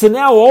 So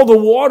now all the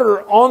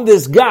water on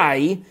this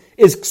guy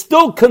is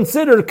still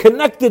considered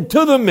connected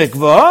to the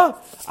mikvah.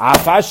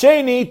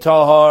 Afasheni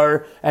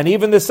tahar. And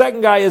even the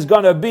second guy is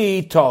going to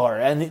be tahar.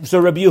 And so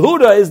Rabbi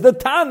Yehuda is the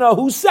Tana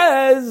who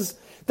says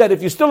that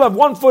if you still have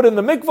 1 foot in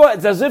the mikvah,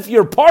 it's as if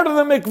you're part of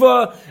the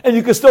mikvah and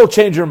you can still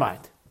change your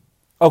mind.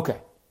 Okay.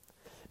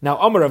 Now,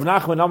 Amar Rav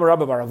Nachman, Amar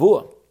Rabba bar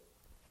Avuha.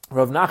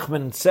 Rav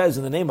Nachman says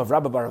in the name of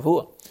Rabba bar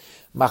Avuha,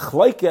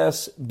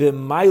 Machlaikes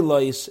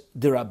b'maylois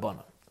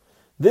dirabbanan.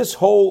 This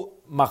whole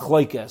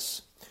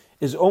machlaikes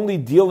is only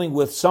dealing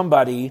with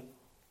somebody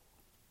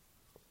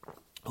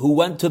who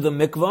went to the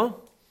mikvah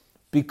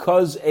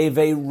because of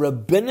a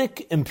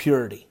rabbinic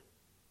impurity.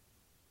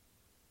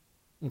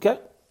 Okay?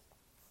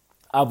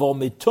 Avol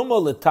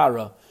mituma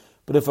letara.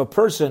 But if a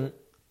person,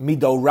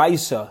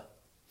 midoraisa,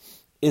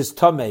 is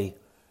tamei,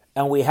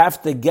 and we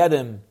have to get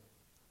him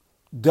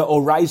the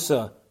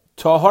oraisa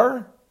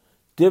tahar,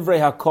 divrei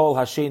hakol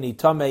hasheni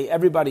tamei,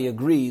 everybody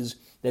agrees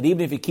that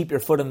even if you keep your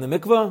foot in the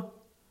mikvah,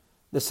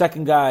 the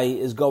second guy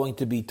is going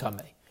to be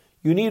tamei.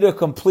 You need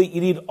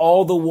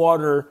all the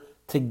water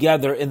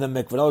together in the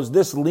mikvah. In other words,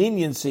 this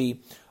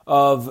leniency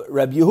of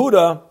Reb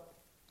Yehuda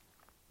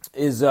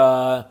is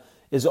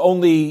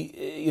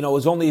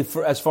only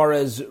for as far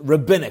as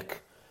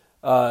rabbinic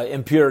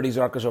impurities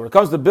are concerned. When it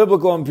comes to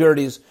biblical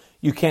impurities,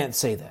 you can't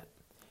say that.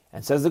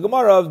 And says the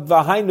Gemara,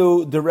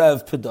 V'hainu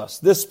derev pedas.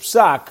 This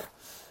psak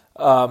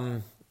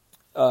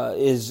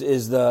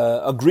is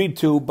the agreed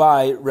to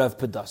by Rev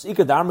Pedas.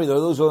 Ikadamri, there are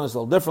those who learn this a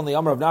little differently.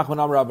 Amar Rav Nachman,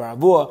 Amar Rabbi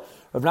Baravua.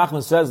 Rav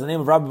Nachman says the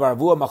name of Rabbi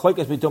Baravua,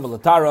 Machlokes Mitum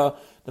Latara.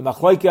 The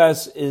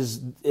Machlokes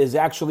is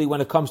actually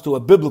when it comes to a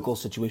biblical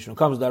situation. When it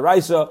comes to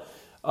Daraisa,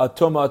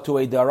 Tuma to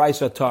a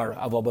Daraisa Tar.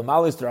 Aval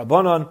B'malis to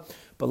Rabbanon.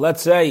 But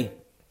let's say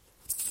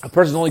a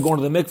person is only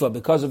going to the mikvah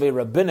because of a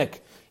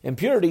rabbinic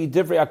impurity,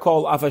 Divrei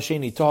Akol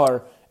Afasheni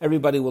Tahar.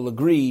 Everybody will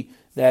agree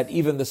that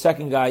even the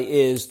second guy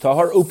is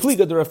Tahar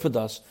Upliga de Rev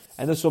Pedas.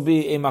 And this will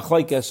be a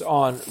machlokes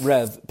on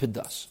Rev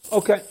Pedas.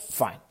 Okay,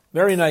 fine.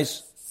 Very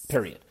nice,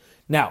 period.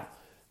 Now,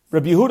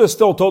 Rabbi Yehuda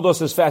still told us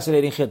this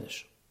fascinating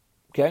chiddush.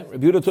 Okay,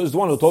 Rabbi Yehuda is the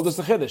one who told us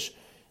the chiddush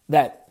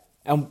that,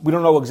 and we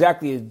don't know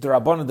exactly the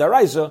Rabbanan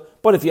Daraisa,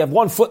 but if you have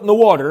one foot in the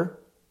water,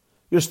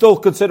 you're still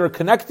considered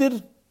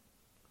connected,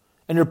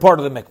 and you're part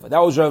of the mikveh. That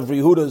was Rabbi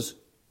Yehuda's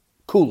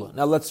kula.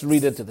 Now let's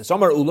read into this.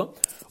 Amar Ula.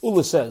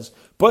 Ula says,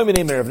 Rav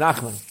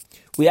Nachman.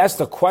 We asked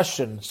a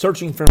question,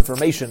 searching for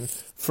information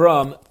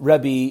from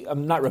Rabbi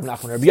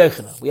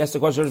Yochanan. We asked a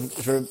question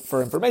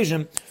for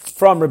information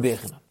from Rabbi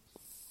Yochanan.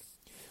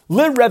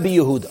 Le Rabbi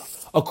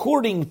Yehuda.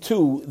 According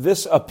to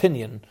this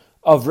opinion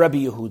of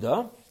Rabbi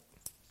Yehuda,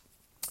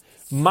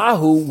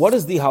 Mahu, what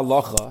is the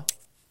halacha?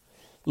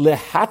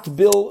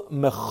 Lehatbil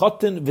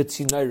mechotin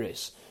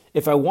v'tzinaires.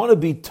 If I want to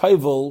be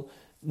toivel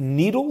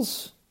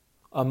needles,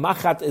 a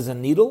machat is a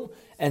needle,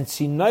 and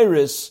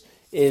tzinaires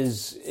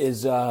is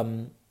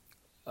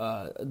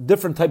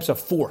different types of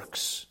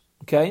forks.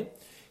 Okay?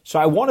 So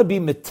I want to be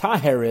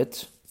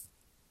mitaheret.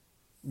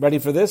 Ready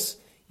for this?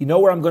 You know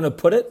where I'm going to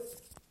put it?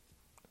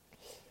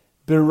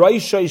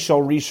 B'roishai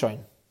shal rishon.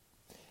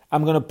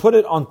 I'm going to put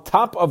it on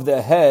top of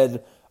the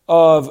head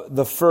of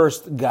the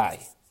first guy.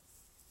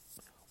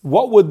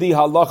 What would the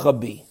halacha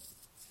be?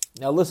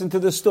 Now listen to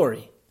this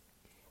story.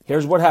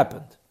 Here's what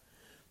happened.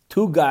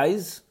 Two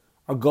guys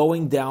are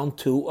going down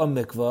to a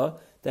mikvah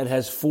that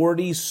has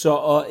 40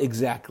 sa'ah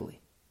exactly.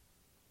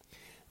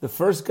 The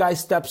first guy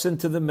steps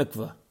into the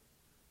mikvah.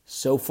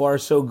 So far,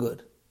 so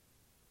good.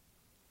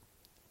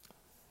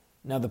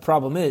 Now the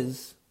problem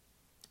is,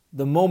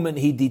 the moment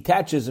he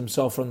detaches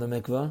himself from the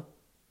mikvah,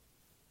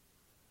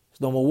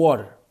 there's no more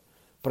water.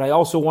 But I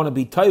also want to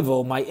be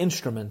toivel, my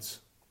instruments,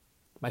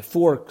 my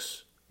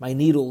forks, my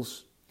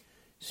needles.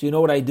 So you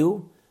know what I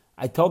do?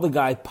 I tell the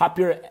guy,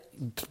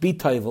 be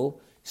toivel,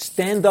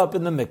 stand up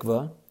in the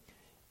mikvah,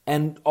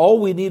 and all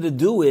we need to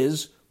do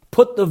is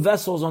put the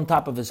vessels on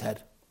top of his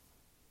head.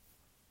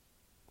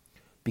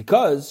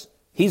 Because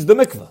he's the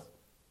mikvah.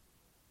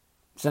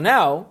 So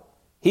now,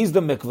 he's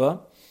the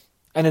mikvah,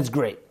 and it's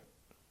great.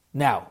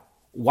 Now,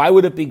 why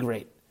would it be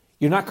great?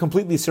 You're not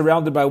completely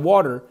surrounded by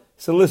water,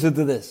 so listen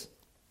to this.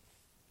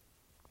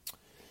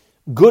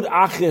 Good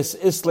achis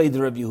islay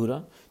de Rabbi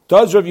Yehuda.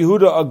 Does Rabbi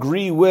Yehuda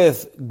agree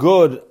with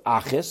good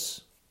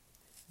achis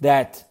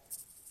that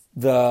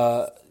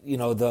we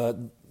know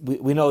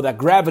that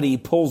gravity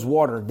pulls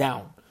water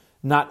down,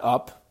 not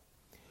up?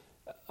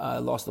 I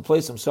lost the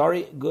place. I'm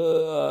sorry.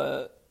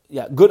 Good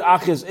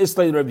achis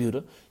islay de Rabbi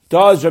Yehuda.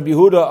 Does Rabbi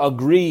Yehuda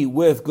agree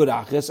with good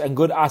achis and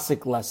good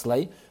asik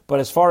leslay? But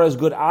as far as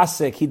good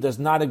asik, he does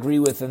not agree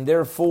with, and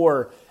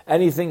therefore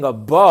anything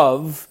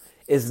above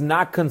is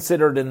not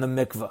considered in the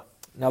mikveh.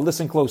 Now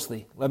listen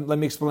closely. Let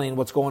me explain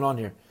what's going on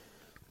here.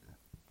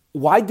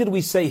 Why did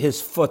we say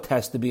his foot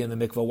has to be in the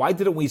mikveh? Why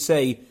didn't we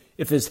say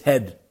if his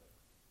head,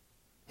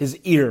 his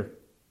ear?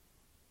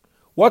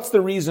 What's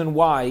the reason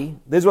why?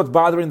 This is what's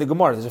bothering the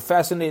Gemara. There's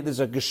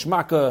a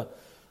geschmacka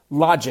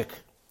logic,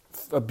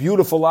 a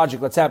beautiful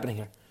logic that's happening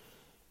here.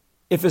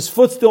 If his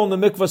foot's still in the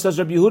mikveh, says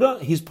Rabbi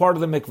Yehuda, he's part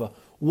of the mikveh.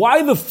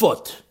 Why the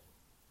foot?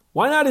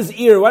 Why not his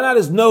ear? Why not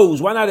his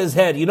nose? Why not his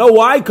head? You know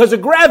why? Because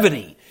of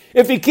gravity.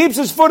 If he keeps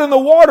his foot in the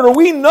water,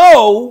 we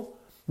know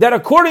that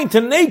according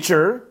to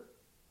nature,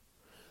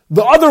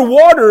 the other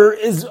water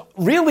is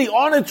really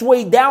on its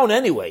way down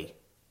anyway.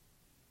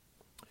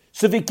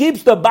 So if he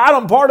keeps the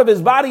bottom part of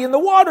his body in the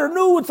water,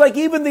 no, it's like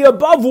even the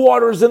above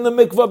water is in the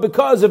mikveh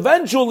because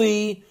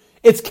eventually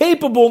it's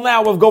capable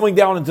now of going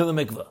down into the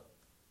mikveh.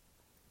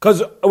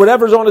 Because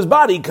whatever's on his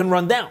body can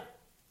run down.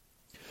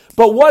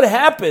 But what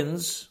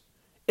happens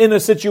in a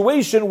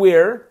situation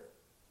where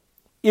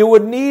it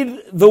would need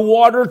the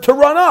water to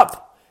run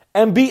up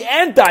and be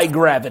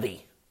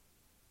anti-gravity?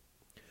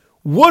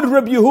 Would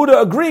Rabbi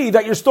Yehuda agree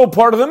that you're still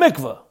part of the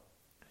mikveh?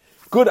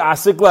 Good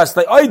asik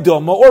leslay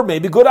oidoma, or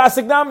maybe good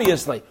asik nami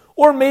yeslay.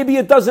 Or maybe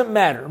it doesn't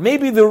matter.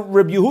 Maybe the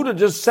Rabbi Yehuda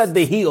just said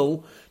the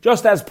heel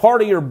just as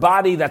part of your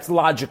body that's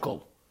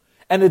logical.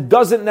 And it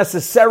doesn't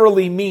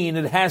necessarily mean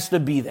it has to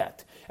be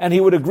that. And he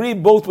would agree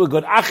both with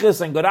good achis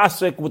and good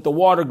asik, with the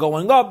water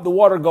going up, the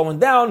water going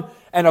down,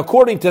 and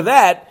according to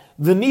that,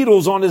 the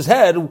needles on his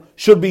head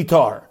should be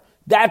tar.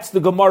 That's the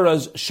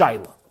Gemara's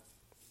shaila.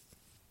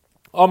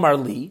 Amar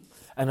li,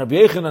 and Rabbi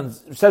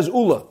Yochanan says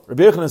Ula.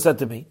 Rabbi Yochanan said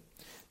to me,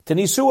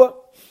 Tenisua,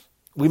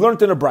 we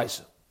learned in a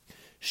brisa,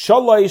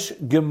 Shalosh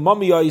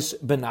gemamiyos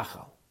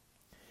benachal.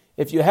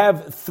 If you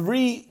have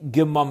 3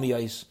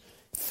 gemamiyos,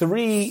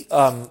 3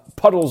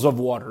 puddles of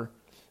water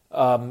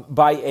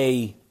by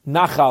a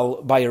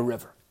nachal, by a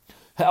river.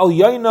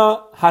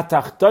 Ha'elyaina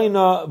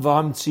hatachtaina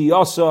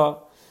v'hamtziyasa,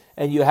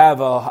 and you have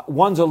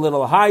one's a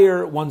little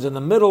higher, one's in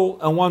the middle,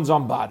 and one's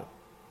on bottom.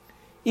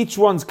 Each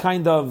one's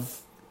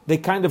they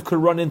kind of could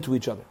run into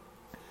each other.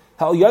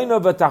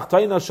 Ha'elyaina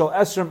v'tachtaina shel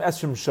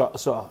esrim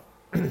sa'ah.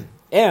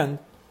 And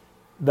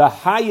the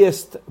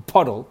highest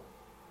puddle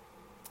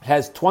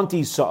has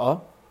 20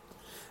 sa'ah.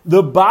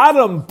 The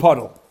bottom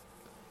puddle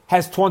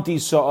has 20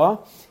 sa'ah.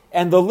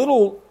 And the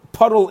little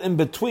puddle in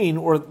between,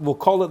 or we'll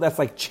call it, that's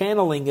like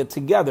channeling it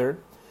together,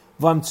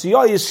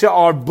 v'hamtziyah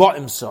she'ar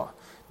ba'im sa'ah.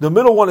 The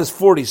middle one is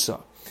 40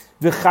 sa'ah.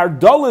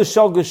 V'chardalah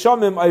shel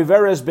geshamim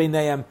ayveres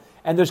beineim.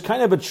 And there's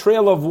kind of a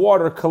trail of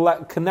water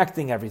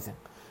connecting everything.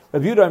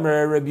 Rabbi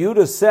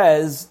Yehuda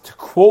says, to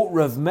quote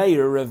Rav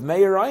Meir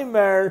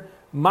Aimer,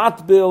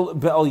 matbil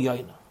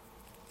be'elyaina.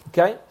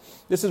 Okay?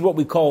 This is what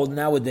we call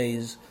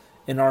nowadays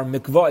in our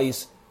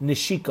mikvahs,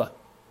 nishika,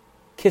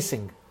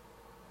 kissing.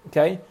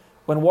 Okay?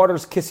 When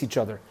waters kiss each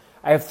other.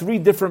 I have 3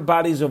 different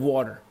bodies of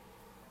water.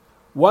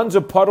 One's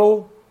a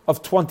puddle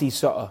of 20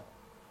 sa'ah.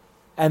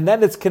 And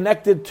then it's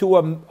connected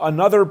to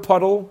another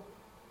puddle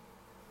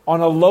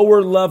on a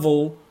lower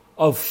level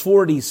of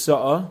 40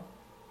 sa'ah.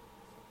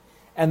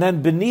 And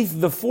then beneath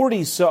the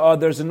 40 sa'ah,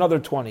 there's another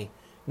 20.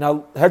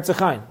 Now,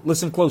 Herzechain,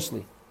 listen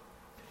closely.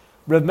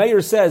 Rav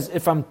Meir says,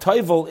 if I'm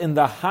toivel in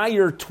the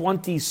higher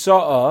 20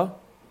 sa'ah,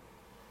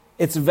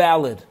 it's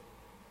valid.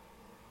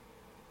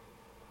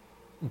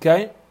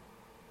 Okay?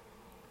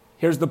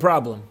 Here's the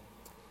problem.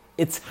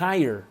 It's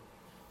higher.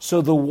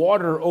 So the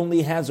water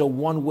only has a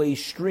one-way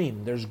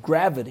stream. There's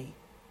gravity.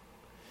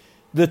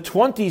 The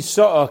 20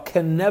 sa'ah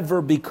can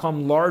never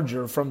become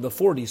larger from the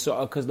 40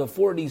 sa'ah because the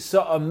 40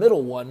 sa'ah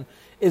middle one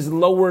is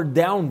lower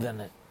down than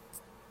it.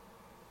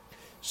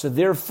 So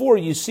therefore,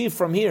 you see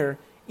from here,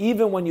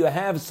 even when you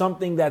have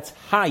something that's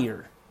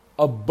higher,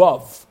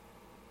 above,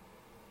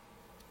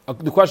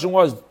 the question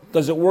was,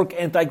 does it work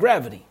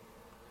anti-gravity?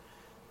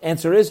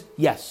 Answer is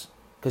yes.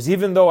 Because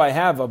even though I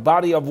have a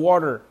body of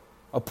water,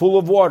 a pool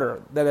of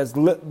water that is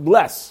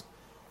less,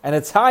 and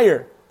it's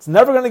higher, it's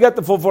never going to get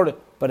the full 40,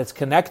 but it's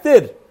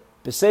connected.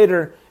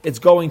 Beseder, it's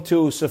going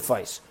to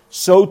suffice.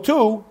 So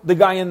too, the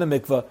guy in the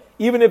mikveh,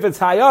 even if it's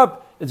high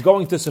up, it's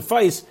going to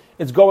suffice.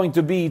 It's going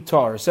to be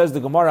tar. Says the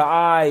Gemara,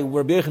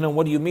 Rabbi Yechanan,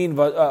 what do you mean?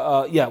 Rabbi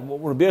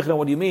Yechanan,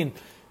 what do you mean?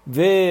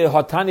 Ve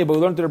hatani, but we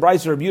learned to the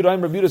Brisa. Rabbi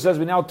Yehuda says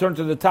we now turn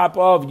to the top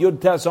of Yud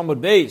Tes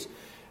Amud Beis.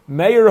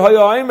 Meir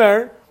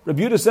Hayaimer.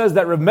 Rabbi Yehuda says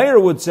that Rabbi Meir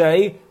would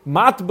say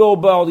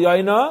matbil bel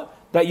yaina,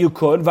 that you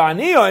could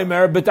va'ani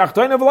Hayaimer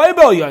betachtoina v'lay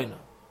bel yaina.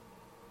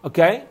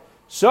 Okay,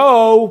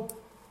 so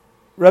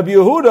Rabbi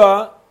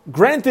Yehuda,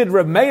 granted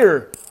Rabbi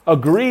Meir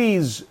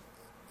agrees,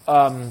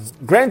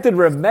 granted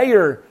Rabbi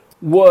Meir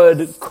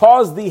would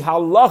cause the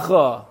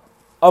halacha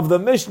of the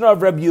Mishnah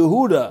of Rabbi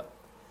Yehuda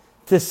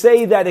to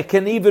say that it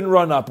can even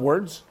run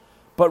upwards,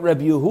 but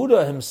Rabbi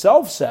Yehuda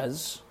himself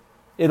says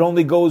it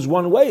only goes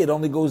one way, it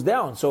only goes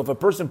down. So if a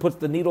person puts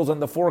the needles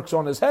and the forks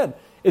on his head,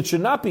 it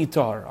should not be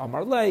tar.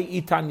 Amar le,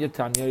 itanya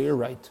tanya, you're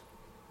right.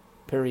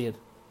 Period.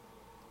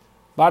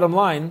 Bottom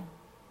line,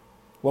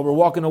 what we're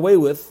walking away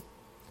with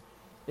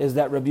is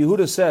that Rabbi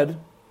Yehuda said,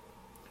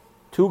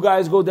 2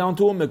 guys go down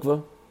to a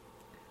mikveh,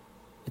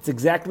 it's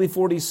exactly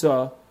 40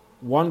 sah,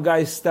 one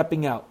guy's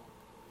stepping out.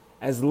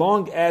 As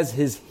long as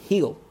his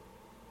heel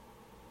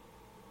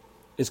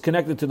is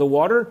connected to the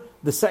water,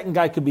 the second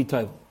guy could be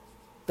toivel.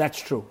 That's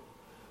true.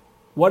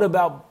 What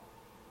about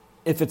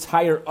if it's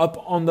higher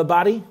up on the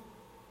body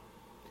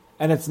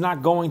and it's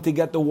not going to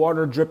get the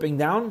water dripping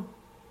down?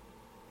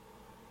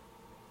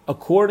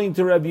 According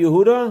to Rabbi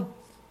Yehuda,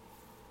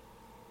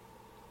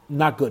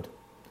 not good.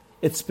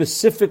 It's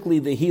specifically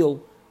the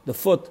heel, the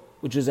foot,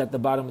 which is at the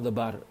bottom of the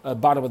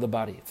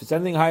body. If it's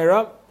anything higher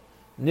up,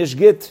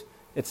 nishgit,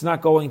 it's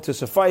not going to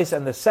suffice,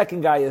 and the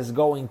second guy is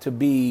going to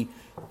be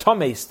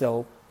tameh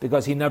still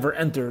because he never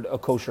entered a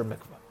kosher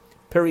mikveh.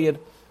 Period.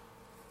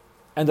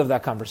 End of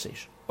that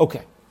conversation.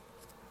 Okay.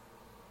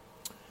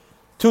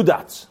 2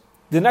 dots.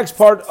 The next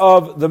part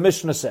of the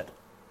Mishnah said,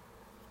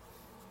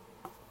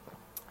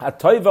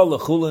 Hatoiva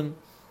lechulin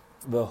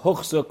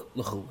v'huchzuk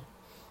lechulin.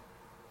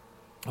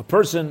 A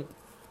person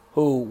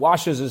who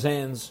washes his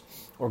hands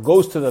or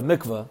goes to the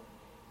mikveh,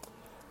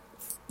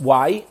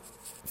 why?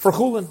 For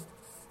chulin.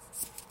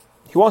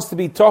 He wants to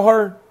be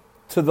tahar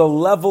to the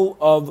level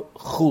of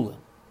chulin.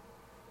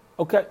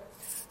 Okay.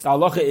 The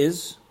halacha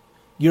is,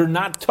 you're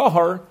not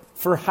tahar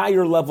for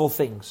higher level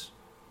things.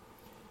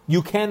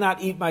 You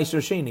cannot eat Meiser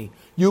Sheni.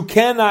 You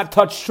cannot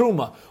touch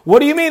Truma. What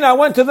do you mean? I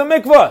went to the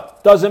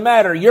mikveh. Doesn't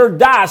matter. Your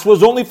das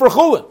was only for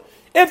chulin.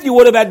 If you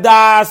would have had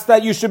das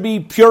that you should be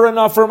pure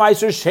enough for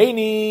Meiser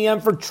Sheni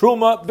and for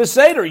Truma,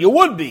 Beseder, you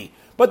would be.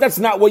 But that's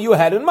not what you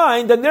had in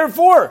mind, and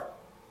therefore,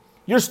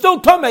 you're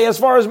still tameh as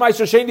far as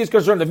Meiser Sheni is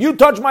concerned. If you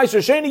touch Meiser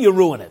Sheni, you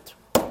ruin it.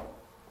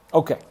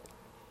 Okay.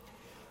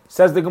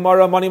 Says the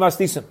Gemara, Mani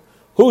Mastisim.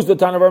 Who's the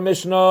ton of our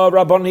Mishnah?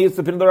 Rabban, he is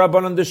the pin of the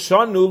Rabban, the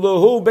Shanu,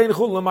 Lahu, Bein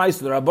Chul, Meiser.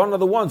 The Rabban are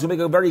the ones who make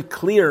a very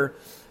clear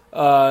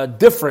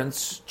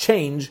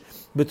change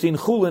between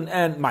Chulin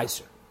and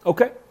Meiser.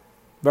 Okay?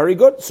 Very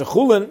good. So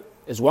Chulin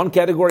is one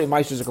category,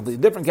 Meiser is a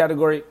completely different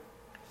category.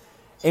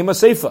 Ema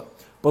Seifa.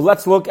 But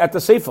let's look at the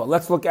Seifa.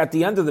 Let's look at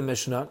the end of the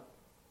Mishnah,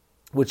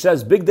 which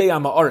says, Big Day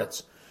Ama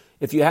Aretz.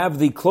 If you have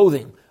the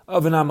clothing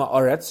of an Ama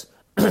Aretz,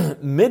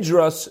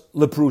 Midras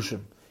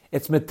Leprushim.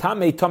 It's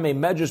Metame Tame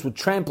Medras with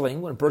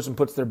trampling, when a person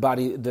puts their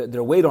body,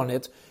 their weight on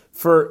it,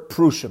 for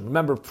Prushim.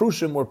 Remember,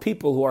 Prushim were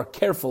people who are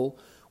careful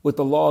with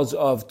the laws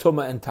of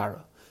Tuma and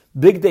Tara.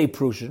 Big Day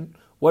Prushim.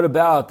 What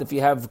about if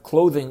you have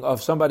clothing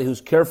of somebody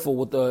who's careful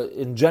with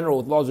in general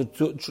with laws of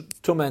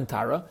Tuma and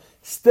Tara?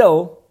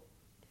 Still,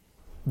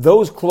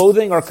 those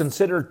clothing are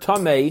considered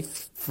Tameh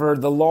for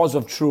the laws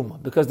of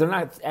Truma, because they're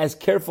not as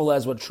careful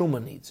as what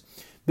Truma needs.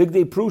 Big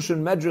Day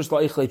Prushim Medras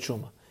La'ichle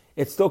Truma.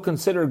 It's still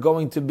considered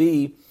going to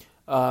be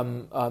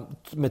Metame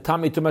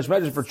Tumash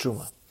Medras for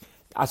Truma.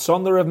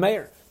 Ason Rav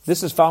Meir.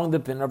 This is following the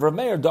opinion of Rav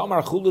Meir,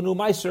 Damar Chulinu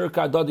Meiser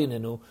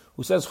Kadodininu,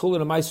 who says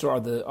Chulin and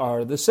Meiser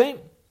are the same.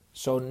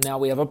 So now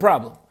we have a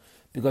problem,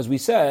 because we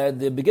said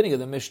the beginning of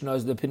the Mishnah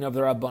is the opinion of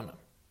the Rabbanan,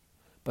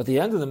 but the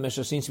end of the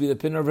Mishnah seems to be the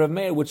opinion of Rav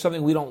Meir, which is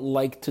something we don't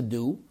like to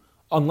do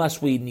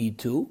unless we need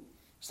to.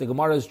 So the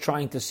Gemara is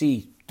trying to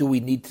see, do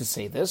we need to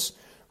say this?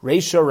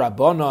 Reisha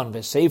Rabbanan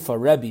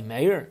v'Seifa Rebbe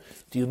Meir.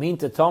 Do you mean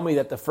to tell me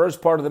that the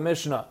first part of the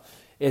Mishnah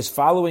is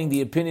following the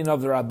opinion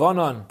of the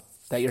Rabbanan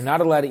that you're not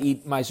allowed to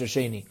eat Meiser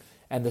Sheni,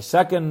 and the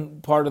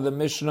second part of the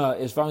Mishnah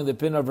is following the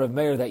opinion of Rav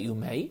Meir that you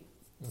may?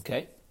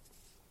 Okay.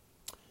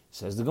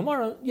 Says the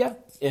Gemara, yeah,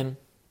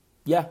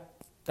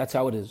 that's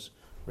how it is.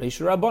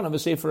 Reisha Rabbanan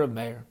v'Seifa Rebbe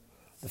Meir.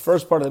 The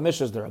first part of the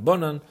Mishnah is the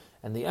Rabbanan,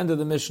 and the end of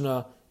the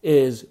Mishnah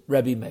is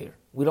Rebbe Meir.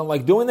 We don't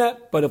like doing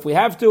that, but if we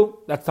have to,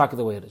 that's talking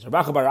the way it is.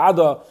 Rav Acha bar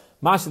Ada,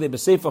 Masneh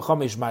b'Seifa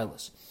Chomesh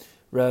Mailas.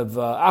 Rav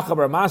Acha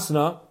bar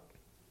Masneh,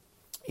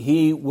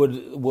 he would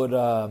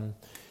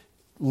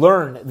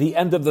learn the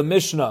end of the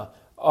Mishnah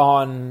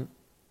on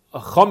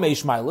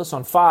Chomesh Mailas,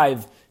 on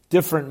 5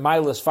 different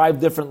Mailas, 5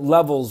 different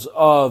levels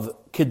of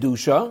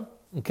Kedusha.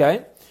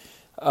 Okay?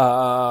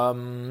 I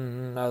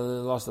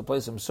lost the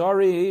place, I'm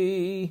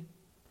sorry.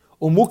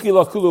 Umuki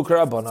lakulu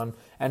k'Rabbanan,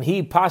 and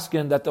he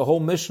paskin that the whole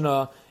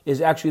Mishnah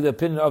is actually the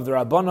opinion of the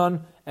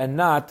Rabbanan and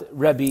not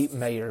Rebbe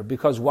Meir.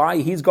 Because why?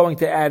 He's going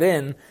to add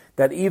in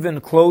that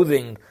even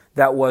clothing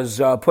that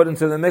was put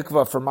into the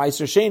mikvah for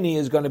Meiser Sheni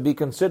is going to be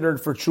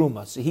considered for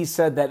Truma. So he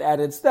said that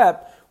added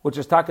step, which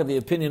is taka the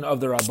opinion of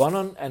the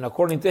Rabbanan, and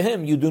according to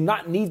him, you do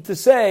not need to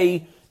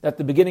say that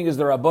the beginning is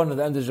the Rabbanan and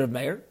the end is Rebbe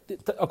Meir.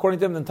 According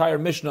to him, the entire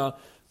Mishnah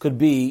could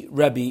be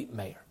Rebbe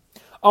Meir.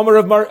 Amar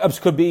of Mar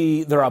could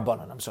be the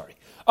Rabbanan, I'm sorry.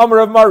 Amar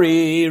Rav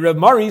Mari, Rav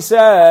Mari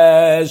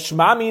says,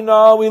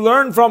 Shmamina, we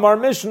learn from our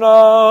Mishnah,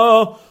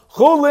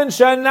 Chulin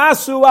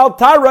shenasu al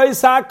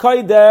tarais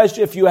hakodesh.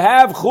 If you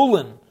have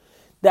chulin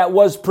that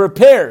was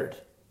prepared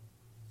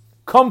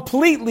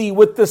completely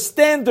with the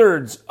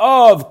standards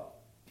of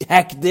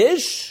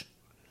hekdish,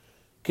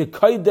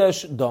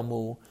 kekodesh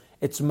damu,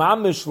 it's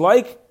mamish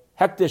like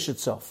hekdish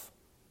itself.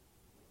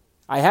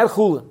 I had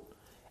chulin,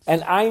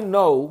 and I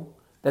know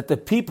that the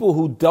people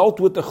who dealt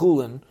with the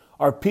chulin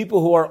are people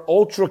who are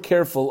ultra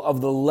careful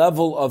of the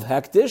level of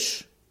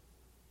hektish.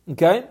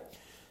 Okay?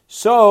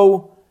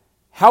 So,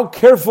 how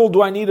careful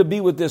do I need to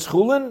be with this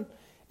chulin?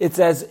 It's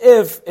as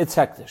if it's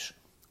hektish.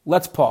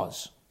 Let's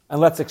pause and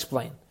let's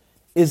explain.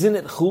 Isn't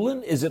it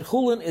chulin? Is it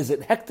chulin? Is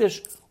it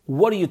hektish?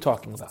 What are you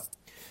talking about?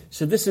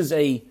 So this is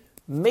a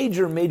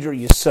major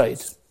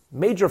yesod,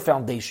 major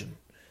foundation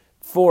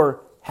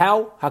for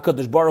how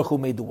HaKadosh Baruch Hu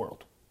made the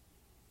world.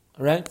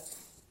 All right?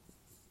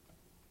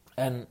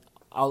 And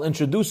I'll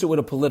introduce it with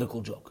a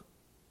political joke.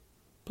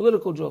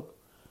 Political joke.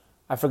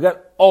 I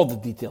forget all the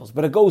details,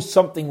 but it goes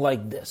something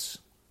like this.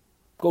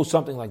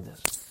 HaKadosh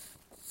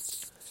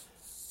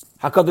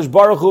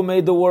Baruch Hu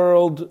made the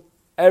world,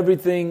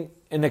 everything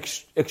in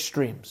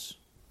extremes.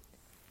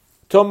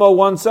 Tuma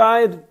one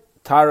side,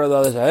 Tara the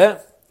other side.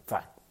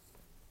 Fine.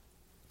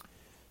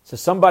 So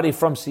somebody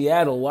from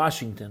Seattle,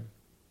 Washington,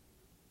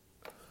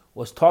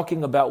 was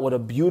talking about what a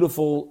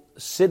beautiful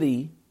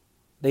city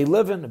they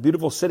live in, a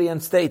beautiful city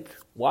and state.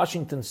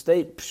 Washington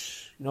State,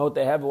 you know what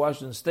they have in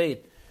Washington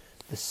State?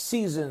 The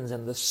seasons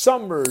and the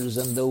summers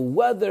and the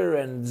weather,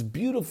 and it's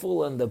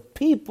beautiful, and the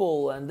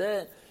people,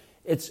 and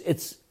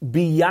it's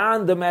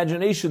beyond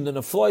imagination. The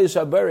Nefloy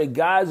Saberi,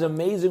 God's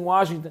amazing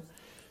Washington.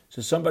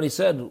 So somebody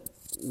said,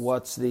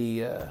 what's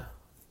the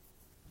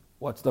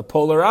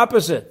polar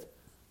opposite?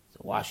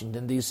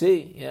 Washington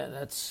D.C. Yeah,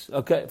 that's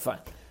okay, fine.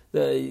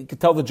 You can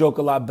tell the joke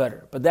a lot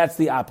better, but that's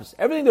the opposite.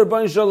 Everything the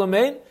Rebbeinu Shalom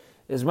made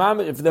is,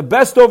 if the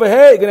best over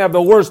here, you're going to have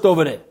the worst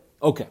over there.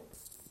 Okay.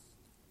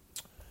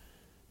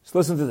 So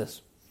listen to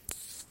this.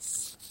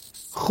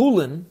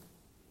 Chulin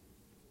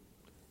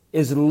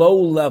is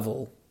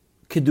low-level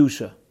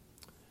Kedusha.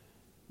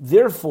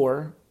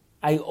 Therefore,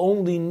 I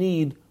only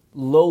need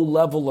low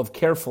level of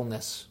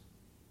carefulness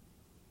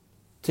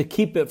to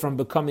keep it from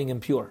becoming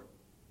impure.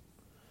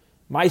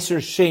 Meiser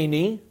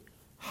Sheni,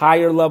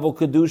 higher level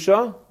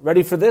Kedusha.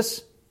 Ready for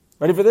this?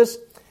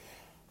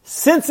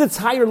 Since it's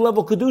higher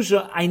level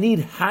Kedusha, I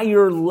need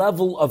higher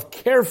level of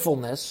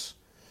carefulness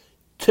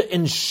to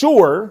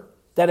ensure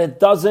that it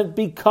doesn't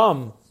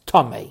become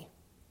Tameh.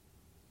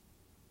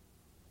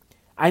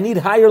 I need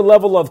higher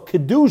level of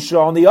Kedusha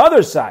on the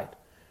other side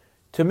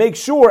to make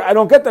sure I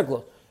don't get that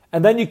close.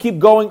 And then you keep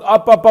going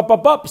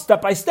up,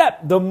 step by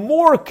step. The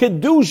more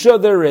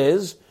Kedusha there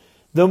is,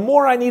 the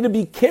more I need to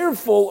be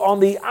careful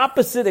on the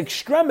opposite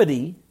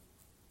extremity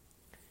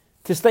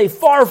to stay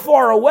far,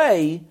 far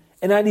away,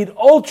 and I need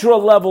ultra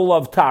level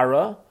of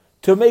Tara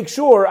to make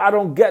sure I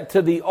don't get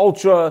to the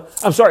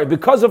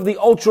because of the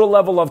ultra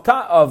level of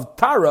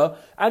Tara,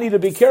 I need to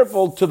be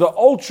careful to the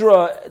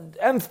ultra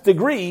nth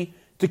degree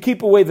to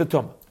keep away the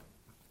Tumah.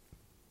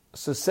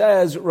 So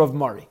says Rav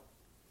Mari,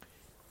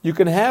 you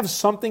can have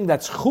something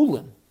that's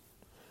chulin,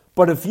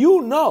 but if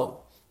you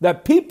know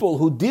that people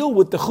who deal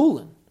with the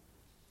chulin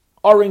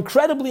are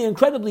incredibly,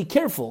 incredibly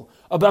careful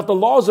about the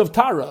laws of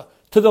Tara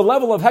to the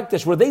level of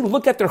hektish where they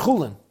look at their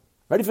chulin.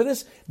 Ready for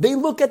this? They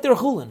look at their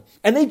chulin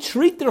and they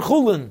treat their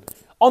chulin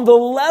on the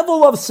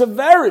level of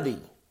severity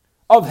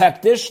of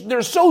hektish.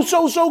 They're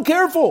so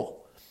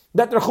careful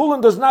that their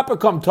chulin does not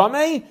become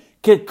tamei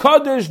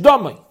kekadesh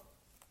damei.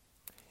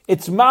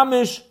 It's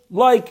mamish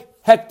like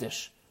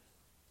hektish.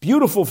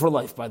 Beautiful for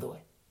life, by the way.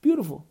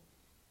 Beautiful.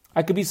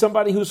 I could be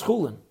somebody who's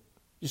chulin.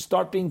 You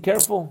start being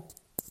careful.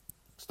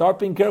 Start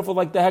being careful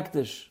like the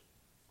hektish.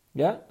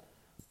 Yeah?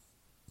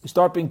 You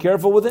start being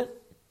careful with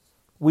it.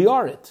 We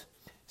are it.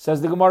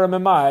 Says the Gemara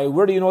Memai.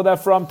 Where do you know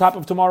that from? Top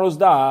of tomorrow's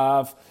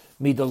daf.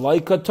 Midalai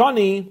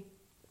katani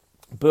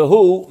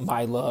behu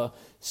maila.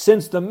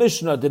 Since the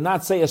Mishnah did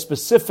not say a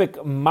specific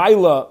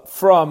maila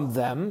from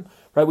them,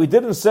 right? We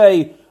didn't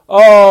say,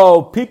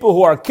 people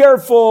who are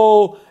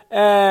careful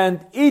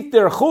and eat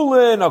their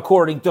chulin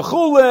according to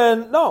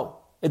chulin. No,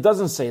 it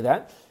doesn't say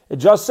that. It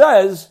just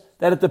says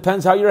that it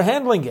depends how you're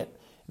handling it.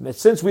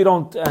 Since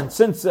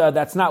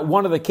that's not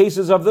one of the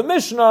cases of the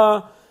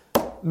Mishnah,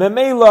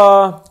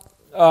 memela,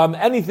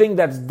 anything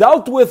that's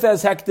dealt with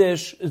as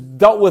hektish,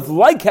 dealt with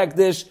like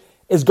hektish,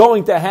 is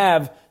going to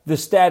have the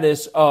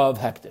status of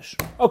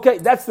hektish. Okay,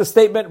 that's the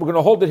statement. We're going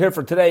to hold it here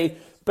for today.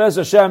 Bez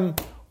Hashem,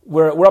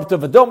 we're up to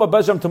Vadoma.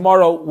 Bez Hashem,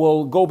 tomorrow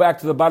we'll go back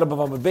to the bottom of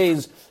Amud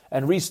Beis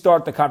and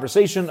restart the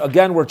conversation.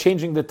 Again, we're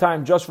changing the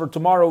time just for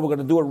tomorrow. We're going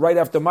to do it right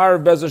after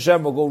Marav. Bez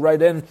Hashem, we'll go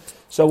right in.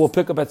 So we'll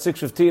pick up at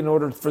 6:15 in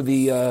order for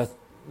the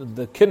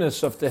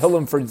kinnis of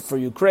Tehillim for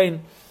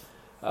Ukraine.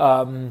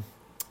 We'll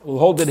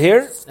hold it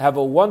here. Have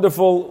a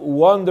wonderful,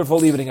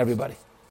 wonderful evening, everybody.